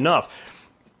isn't that enough?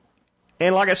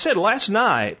 And like I said, last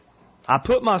night, I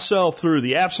put myself through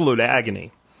the absolute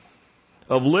agony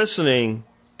of listening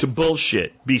to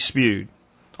bullshit be spewed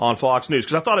on Fox News.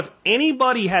 Because I thought if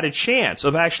anybody had a chance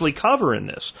of actually covering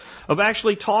this, of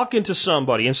actually talking to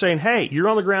somebody and saying, hey, you're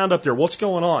on the ground up there, what's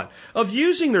going on? Of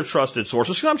using their trusted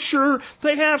sources, because I'm sure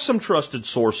they have some trusted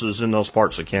sources in those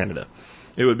parts of Canada.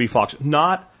 It would be Fox.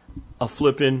 Not a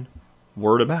flippin'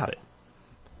 word about it.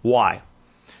 Why?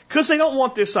 Because they don't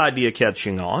want this idea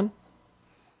catching on.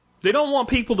 They don't want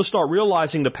people to start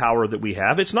realizing the power that we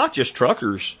have. It's not just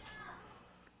truckers.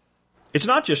 It's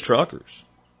not just truckers.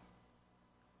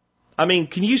 I mean,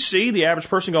 can you see the average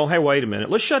person going, hey, wait a minute,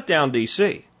 let's shut down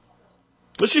D.C.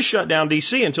 Let's just shut down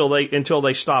D.C. until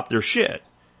they stop their shit.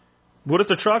 What if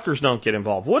the truckers don't get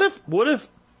involved? What if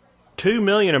 2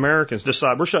 million Americans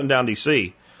decide we're shutting down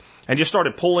D.C. and just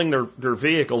started pulling their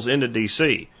vehicles into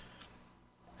D.C.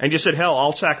 and just said, hell,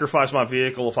 I'll sacrifice my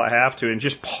vehicle if I have to, and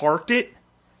just parked it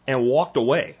and walked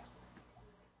away?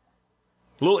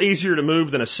 A little easier to move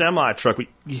than a semi-truck.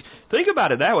 Think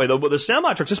about it that way, though. But the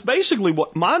semi-trucks, it's basically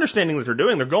what my understanding that they're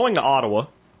doing. They're going to Ottawa,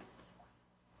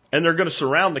 and they're going to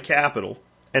surround the capital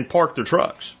and park their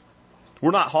trucks.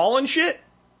 We're not hauling shit,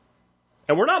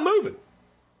 and we're not moving.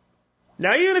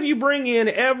 Now, even if you bring in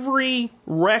every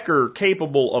wrecker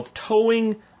capable of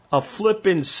towing a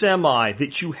flippin' semi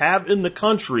that you have in the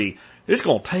country, it's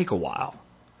going to take a while.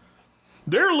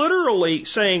 They're literally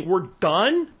saying, we're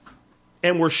done,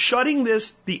 and we're shutting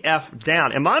the F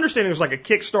down. And my understanding is like a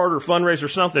Kickstarter fundraiser or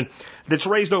something that's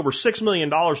raised over $6 million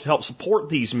to help support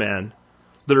these men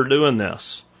that are doing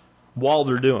this while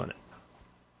they're doing it.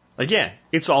 Again,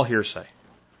 it's all hearsay.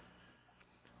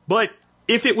 But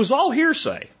if it was all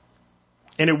hearsay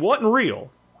and it wasn't real,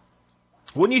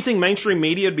 wouldn't you think mainstream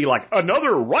media would be like,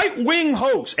 another right-wing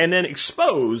hoax, and then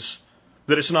expose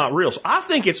that it's not real? So I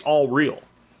think it's all real.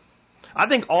 I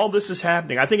think all this is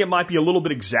happening. I think it might be a little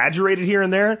bit exaggerated here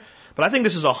and there, but I think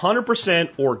this is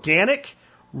 100% organic,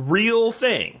 real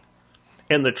thing.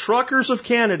 And the truckers of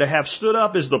Canada have stood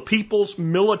up as the people's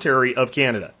military of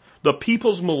Canada, the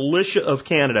people's militia of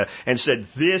Canada, and said,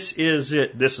 this is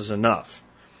it, this is enough.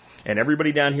 And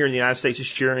everybody down here in the United States is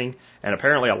cheering, and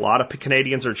apparently a lot of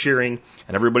Canadians are cheering,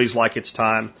 and everybody's like, it's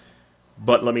time.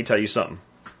 But let me tell you something.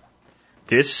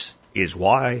 This is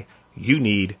why you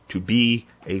need to be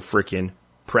a frickin'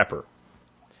 prepper.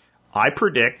 I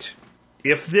predict,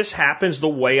 if this happens the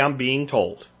way I'm being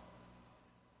told,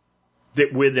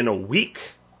 that within a week,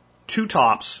 2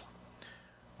 tops,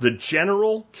 the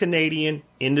general Canadian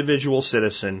individual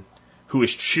citizen who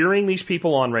is cheering these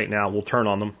people on right now will turn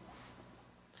on them.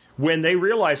 When they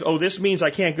realize, oh, this means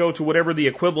I can't go to whatever the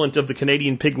equivalent of the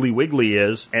Canadian Piggly Wiggly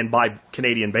is and buy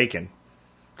Canadian bacon,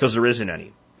 because there isn't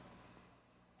any.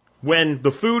 When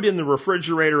the food in the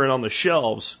refrigerator and on the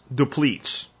shelves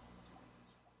depletes.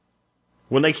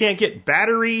 When they can't get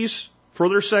batteries for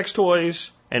their sex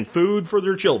toys and food for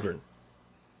their children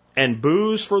and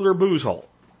booze for their booze hole.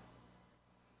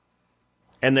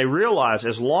 And they realize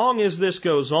as long as this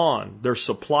goes on, their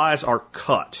supplies are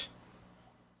cut.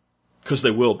 Because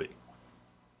they will be.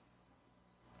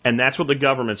 And that's what the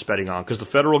government's betting on. Because the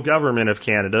federal government of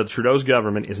Canada, Trudeau's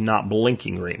government, is not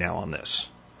blinking right now on this.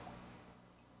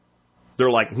 They're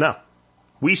like, no,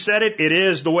 we said it. It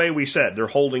is the way we said. They're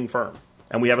holding firm.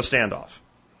 And we have a standoff.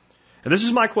 And this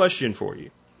is my question for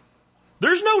you.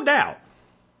 There's no doubt.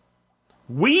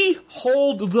 We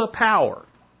hold the power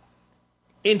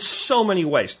in so many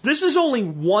ways. This is only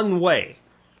one way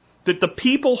that the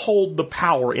people hold the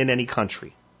power in any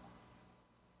country.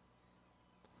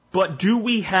 But do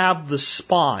we have the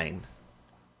spine,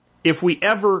 if we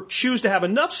ever choose to have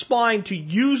enough spine to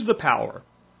use the power,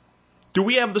 do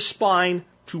we have the spine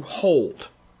to hold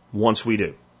once we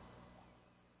do?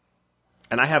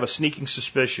 And I have a sneaking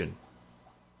suspicion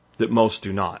that most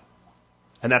do not.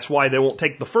 And that's why they won't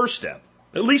take the first step.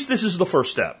 At least this is the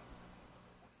first step.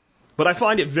 But I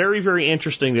find it very, very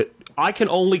interesting that I can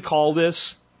only call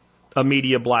this a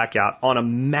media blackout on a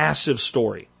massive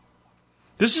story.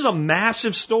 This is a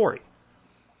massive story.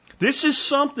 This is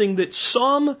something that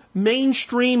some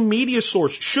mainstream media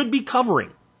source should be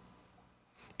covering.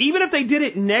 Even if they did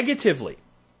it negatively.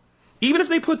 Even if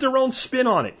they put their own spin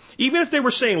on it. Even if they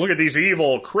were saying, look at these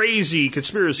evil, crazy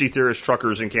conspiracy theorist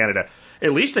truckers in Canada.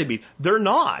 At least they'd be. They're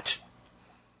not.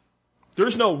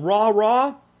 There's no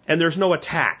rah-rah and there's no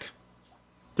attack.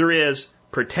 There is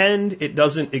pretend it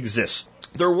doesn't exist.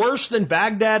 They're worse than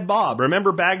Baghdad Bob.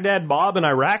 Remember Baghdad Bob in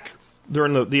Iraq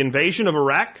during the invasion of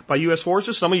Iraq by U.S.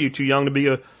 forces? Some of you too young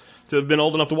to have been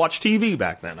old enough to watch TV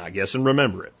back then, I guess, and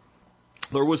remember it.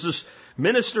 There was this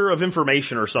minister of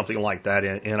information or something like that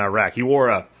in Iraq. He wore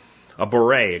a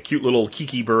beret, a cute little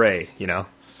kiki beret, and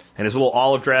his little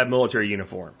olive drab military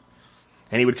uniform.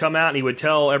 And he would come out and he would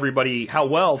tell everybody how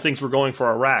well things were going for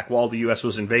Iraq while the U.S.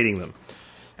 was invading them.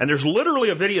 And there's literally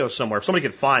a video somewhere. If somebody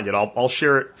could find it, I'll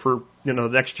share it for the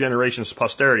next generation's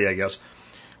posterity, I guess,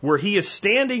 where he is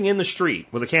standing in the street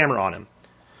with a camera on him,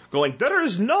 going, there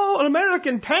is no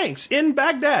American tanks in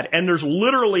Baghdad. And there's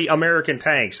literally American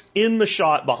tanks in the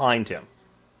shot behind him,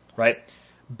 right?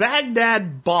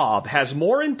 Baghdad Bob has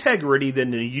more integrity than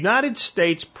the United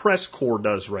States press corps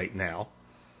does right now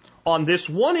on this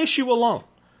one issue alone.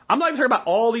 I'm not even talking about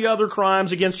all the other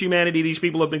crimes against humanity these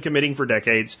people have been committing for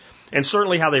decades, and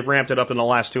certainly how they've ramped it up in the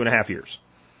last 2.5 years.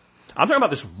 I'm talking about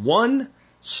this one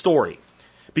story,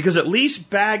 because at least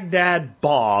Baghdad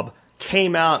Bob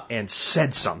came out and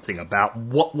said something about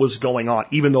what was going on,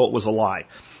 even though it was a lie.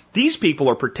 These people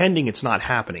are pretending it's not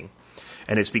happening,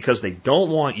 and it's because they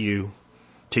don't want you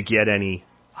to get any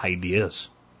ideas.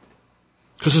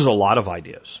 Because there's a lot of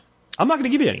ideas. I'm not going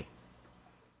to give you any.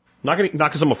 Not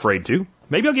because I'm afraid to.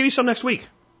 Maybe I'll give you some next week.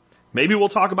 Maybe we'll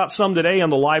talk about some today on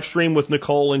the live stream with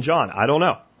Nicole and John. I don't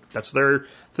know. That's their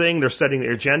thing. They're setting the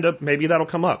agenda. Maybe that'll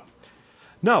come up.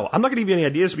 No, I'm not going to give you any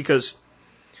ideas because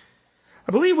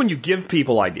I believe when you give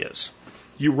people ideas,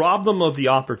 you rob them of the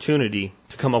opportunity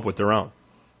to come up with their own.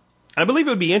 I believe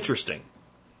it would be interesting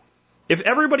if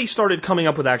everybody started coming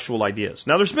up with actual ideas.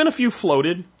 Now, there's been a few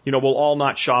floated. We'll all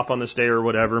not shop on this day or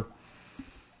whatever.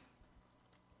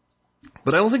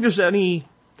 But I don't think there's any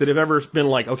that have ever been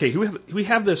like, okay, we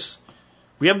have this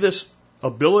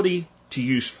ability to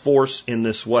use force in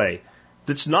this way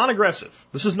that's not aggressive.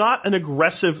 This is not an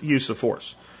aggressive use of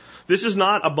force. This is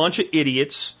not a bunch of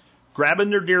idiots grabbing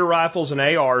their deer rifles and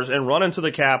ARs and running to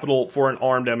the Capitol for an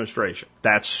armed demonstration.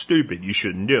 That's stupid. You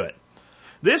shouldn't do it.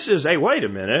 This is, hey, wait a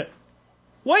minute.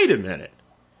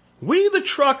 We, the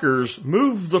truckers,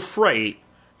 move the freight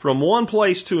from one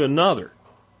place to another.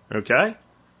 Okay?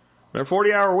 Remember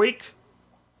 40-hour week?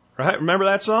 Right? Remember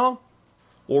that song?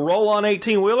 We'll roll on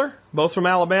 18-wheeler, both from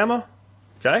Alabama.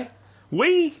 Okay?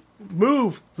 We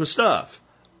move the stuff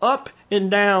up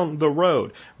and down the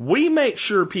road. We make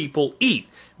sure people eat.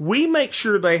 We make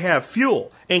sure they have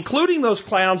fuel, including those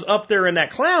clowns up there in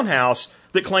that clown house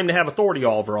that claim to have authority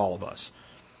over all of us.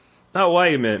 Oh,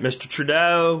 wait a minute, Mr.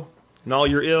 Trudeau and all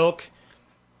your ilk.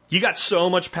 You got so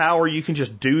much power you can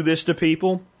just do this to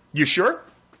people? You sure?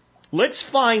 Let's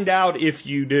find out if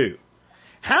you do.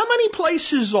 How many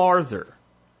places are there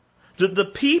that the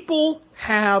people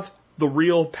have the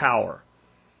real power?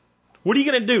 What are you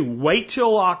going to do? Wait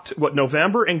till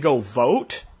November and go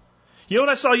vote? You know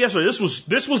what I saw yesterday?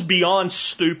 This was beyond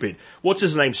stupid. What's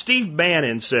his name? Steve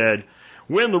Bannon said,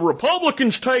 when the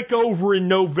Republicans take over in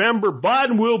November,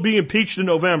 Biden will be impeached in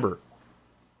November.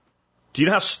 Do you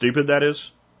know how stupid that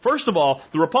is? First of all,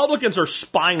 the Republicans are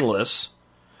spineless.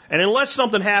 And unless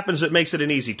something happens that makes it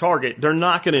an easy target, they're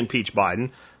not going to impeach Biden.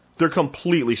 They're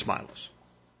completely spineless.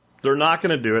 They're not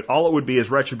going to do it. All it would be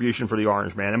is retribution for the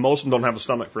orange man. And most of them don't have a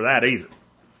stomach for that either.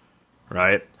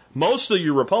 Right? Most of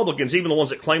you Republicans, even the ones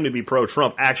that claim to be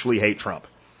pro-Trump, actually hate Trump.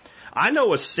 I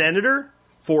know a senator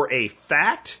for a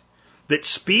fact that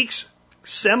speaks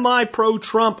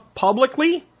semi-pro-Trump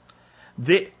publicly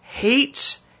that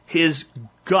hates his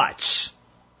guts.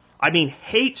 I mean,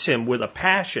 hates him with a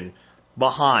passion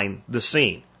behind the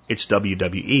scene. It's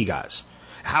WWE, guys.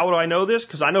 How do I know this?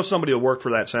 Because I know somebody who worked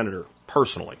for that senator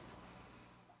personally.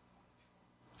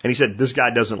 And he said, this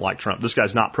guy doesn't like Trump. This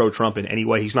guy's not pro-Trump in any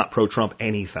way. He's not pro-Trump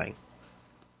anything.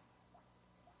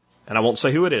 and I won't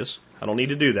say who it is. I don't need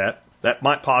to do that. That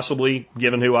might possibly,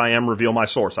 given who I am, reveal my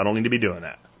source. I don't need to be doing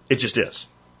that. It just is.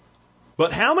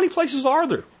 But how many places are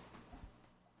there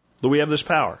that we have this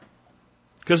power?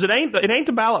 Because it ain't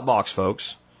the ballot box,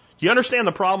 folks. Do you understand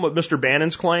the problem with Mr.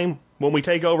 Bannon's claim when we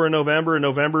take over in November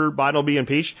Biden will be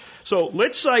impeached? So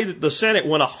let's say that the Senate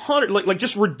went 100, like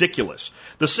just ridiculous.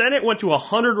 The Senate went to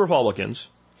 100 Republicans,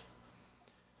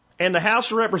 and the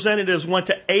House of Representatives went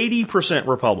to 80%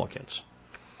 Republicans.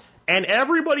 And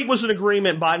everybody was in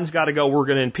agreement, Biden's got to go, we're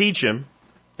going to impeach him,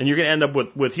 and you're going to end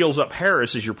up with heels up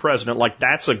Harris as your president. Like,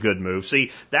 that's a good move.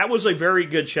 See, that was a very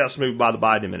good chess move by the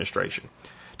Biden administration.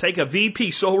 Take a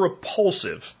VP so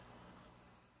repulsive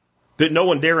that no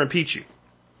one dare impeach you.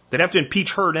 They'd have to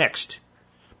impeach her next.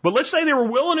 But let's say they were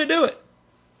willing to do it.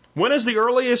 When is the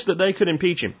earliest that they could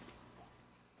impeach him?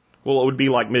 Well, it would be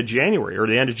like mid-January or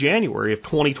the end of January of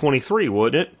 2023,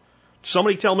 wouldn't it?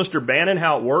 Somebody tell Mr. Bannon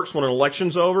how it works when an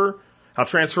election's over, how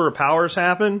transfer of powers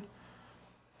happen,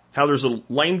 how there's a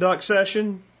lame duck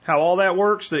session, how all that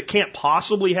works, that it can't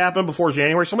possibly happen before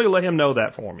January. Somebody let him know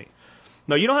that for me.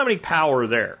 No, you don't have any power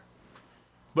there.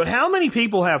 But how many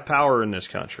people have power in this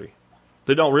country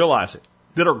that don't realize it,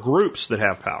 that are groups that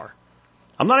have power?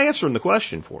 I'm not answering the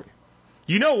question for you.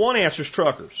 You know one answer is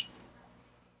truckers.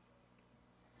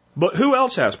 But who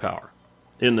else has power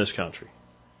in this country?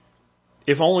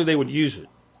 If only they would use it.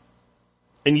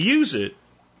 And use it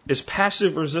as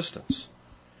passive resistance.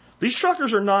 These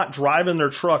truckers are not driving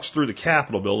their trucks through the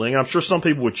Capitol building. I'm sure some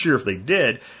people would cheer if they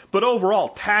did. But overall,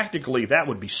 tactically, that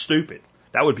would be stupid.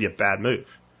 That would be a bad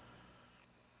move.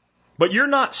 But you're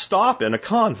not stopping a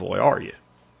convoy, are you?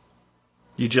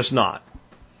 You're just not.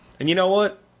 And you know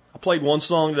what? I played one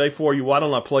song today for you. Why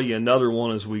don't I play you another one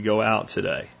as we go out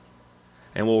today?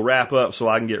 And we'll wrap up so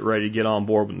I can get ready to get on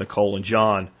board with Nicole and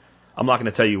John. I'm not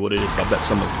going to tell you what it is, but I bet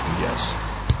some of you can guess.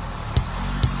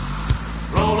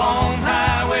 Roll on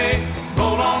highway,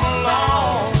 roll on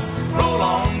along, roll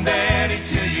on daddy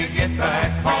till you get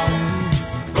back home.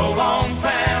 Roll on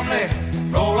family,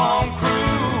 roll on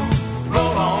crew,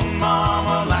 roll on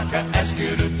mama like I asked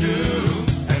you to do.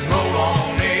 And roll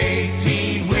on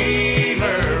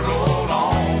 18-wheeler, roll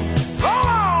on, roll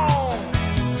on.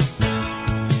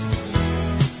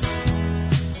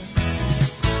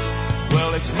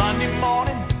 Well, it's Monday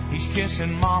morning, he's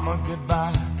kissing mama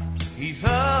goodbye. He's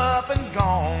up and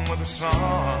gone with the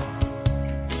sun.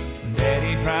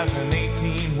 Daddy drives an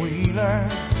 18-wheeler,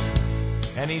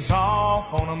 and he's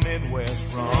off on a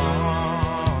Midwest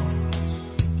run.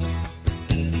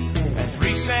 And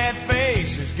three sad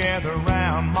faces gather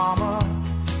around mama.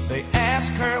 They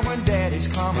ask her when Daddy's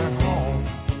coming home.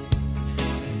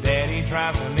 Daddy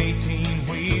drives an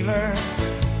 18-wheeler,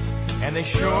 and they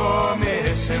sure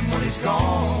miss him when he's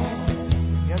gone.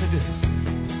 Yeah, they do.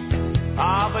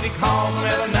 Ah, but he calls them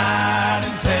every night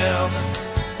and tells them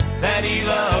that he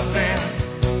loves them.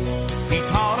 He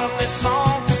taught them this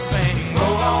song to sing.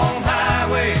 Roll on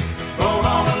highway, roll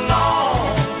on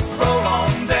along, roll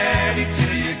on daddy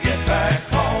till you get back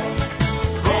home.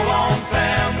 Roll on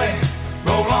family,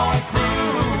 roll on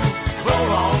crew,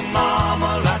 roll on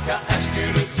mama like I asked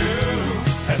you to do.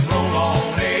 And roll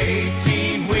on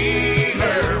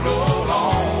 18-wheeler, roll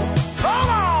on, roll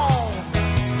on.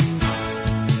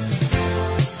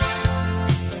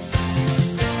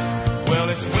 Well,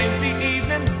 it's Wednesday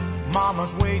evening,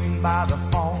 mama's waiting by the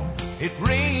phone. It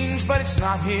rings, but it's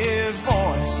not his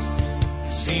voice.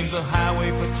 Seems the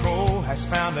highway patrol has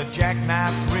found a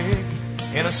jackknifed rig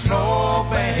in a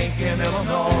snowbank in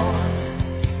Illinois.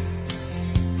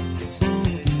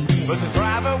 But the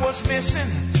driver was missing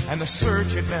and the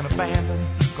search had been abandoned,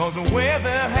 'cause the weather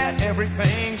had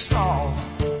everything stalled.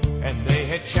 And they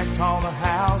had checked all the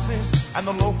houses and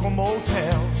the local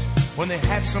motels. When they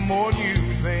had some more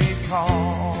news they'd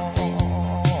call.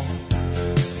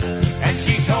 And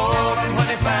she told him when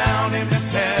they found him to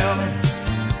tell him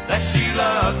that she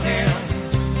loved him.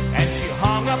 And she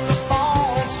hung up the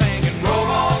phone singing, roll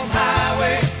on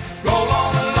highway, roll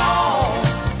on along,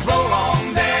 roll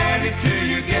on daddy till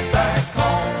you get back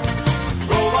home.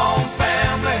 Roll on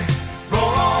family,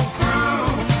 roll on crew,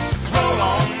 roll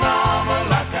on mama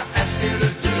like I asked you to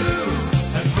do.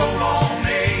 And roll on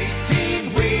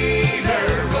 18-wheeler,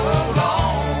 roll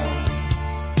on.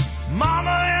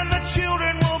 Mama and the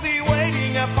children will be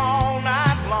waiting up all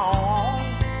night long,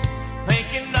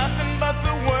 thinking nothing but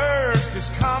the worst is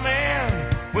coming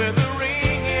with the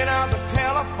ringing of the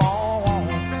telephone.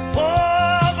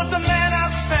 Oh, but the man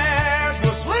upstairs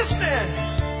was listening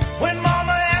when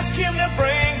mama asked him to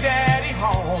bring daddy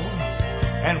home.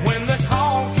 And when the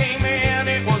call came in,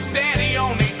 it was daddy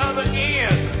on the other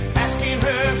end, asking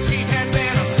her if she had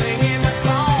been singing the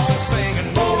song,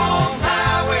 singing roll on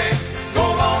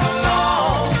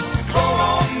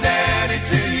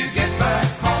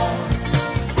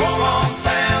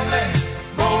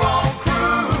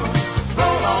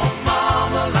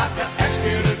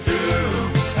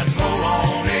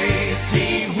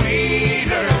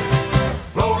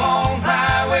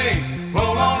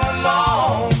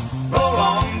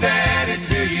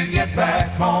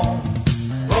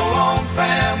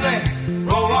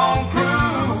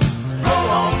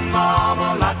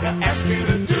ask you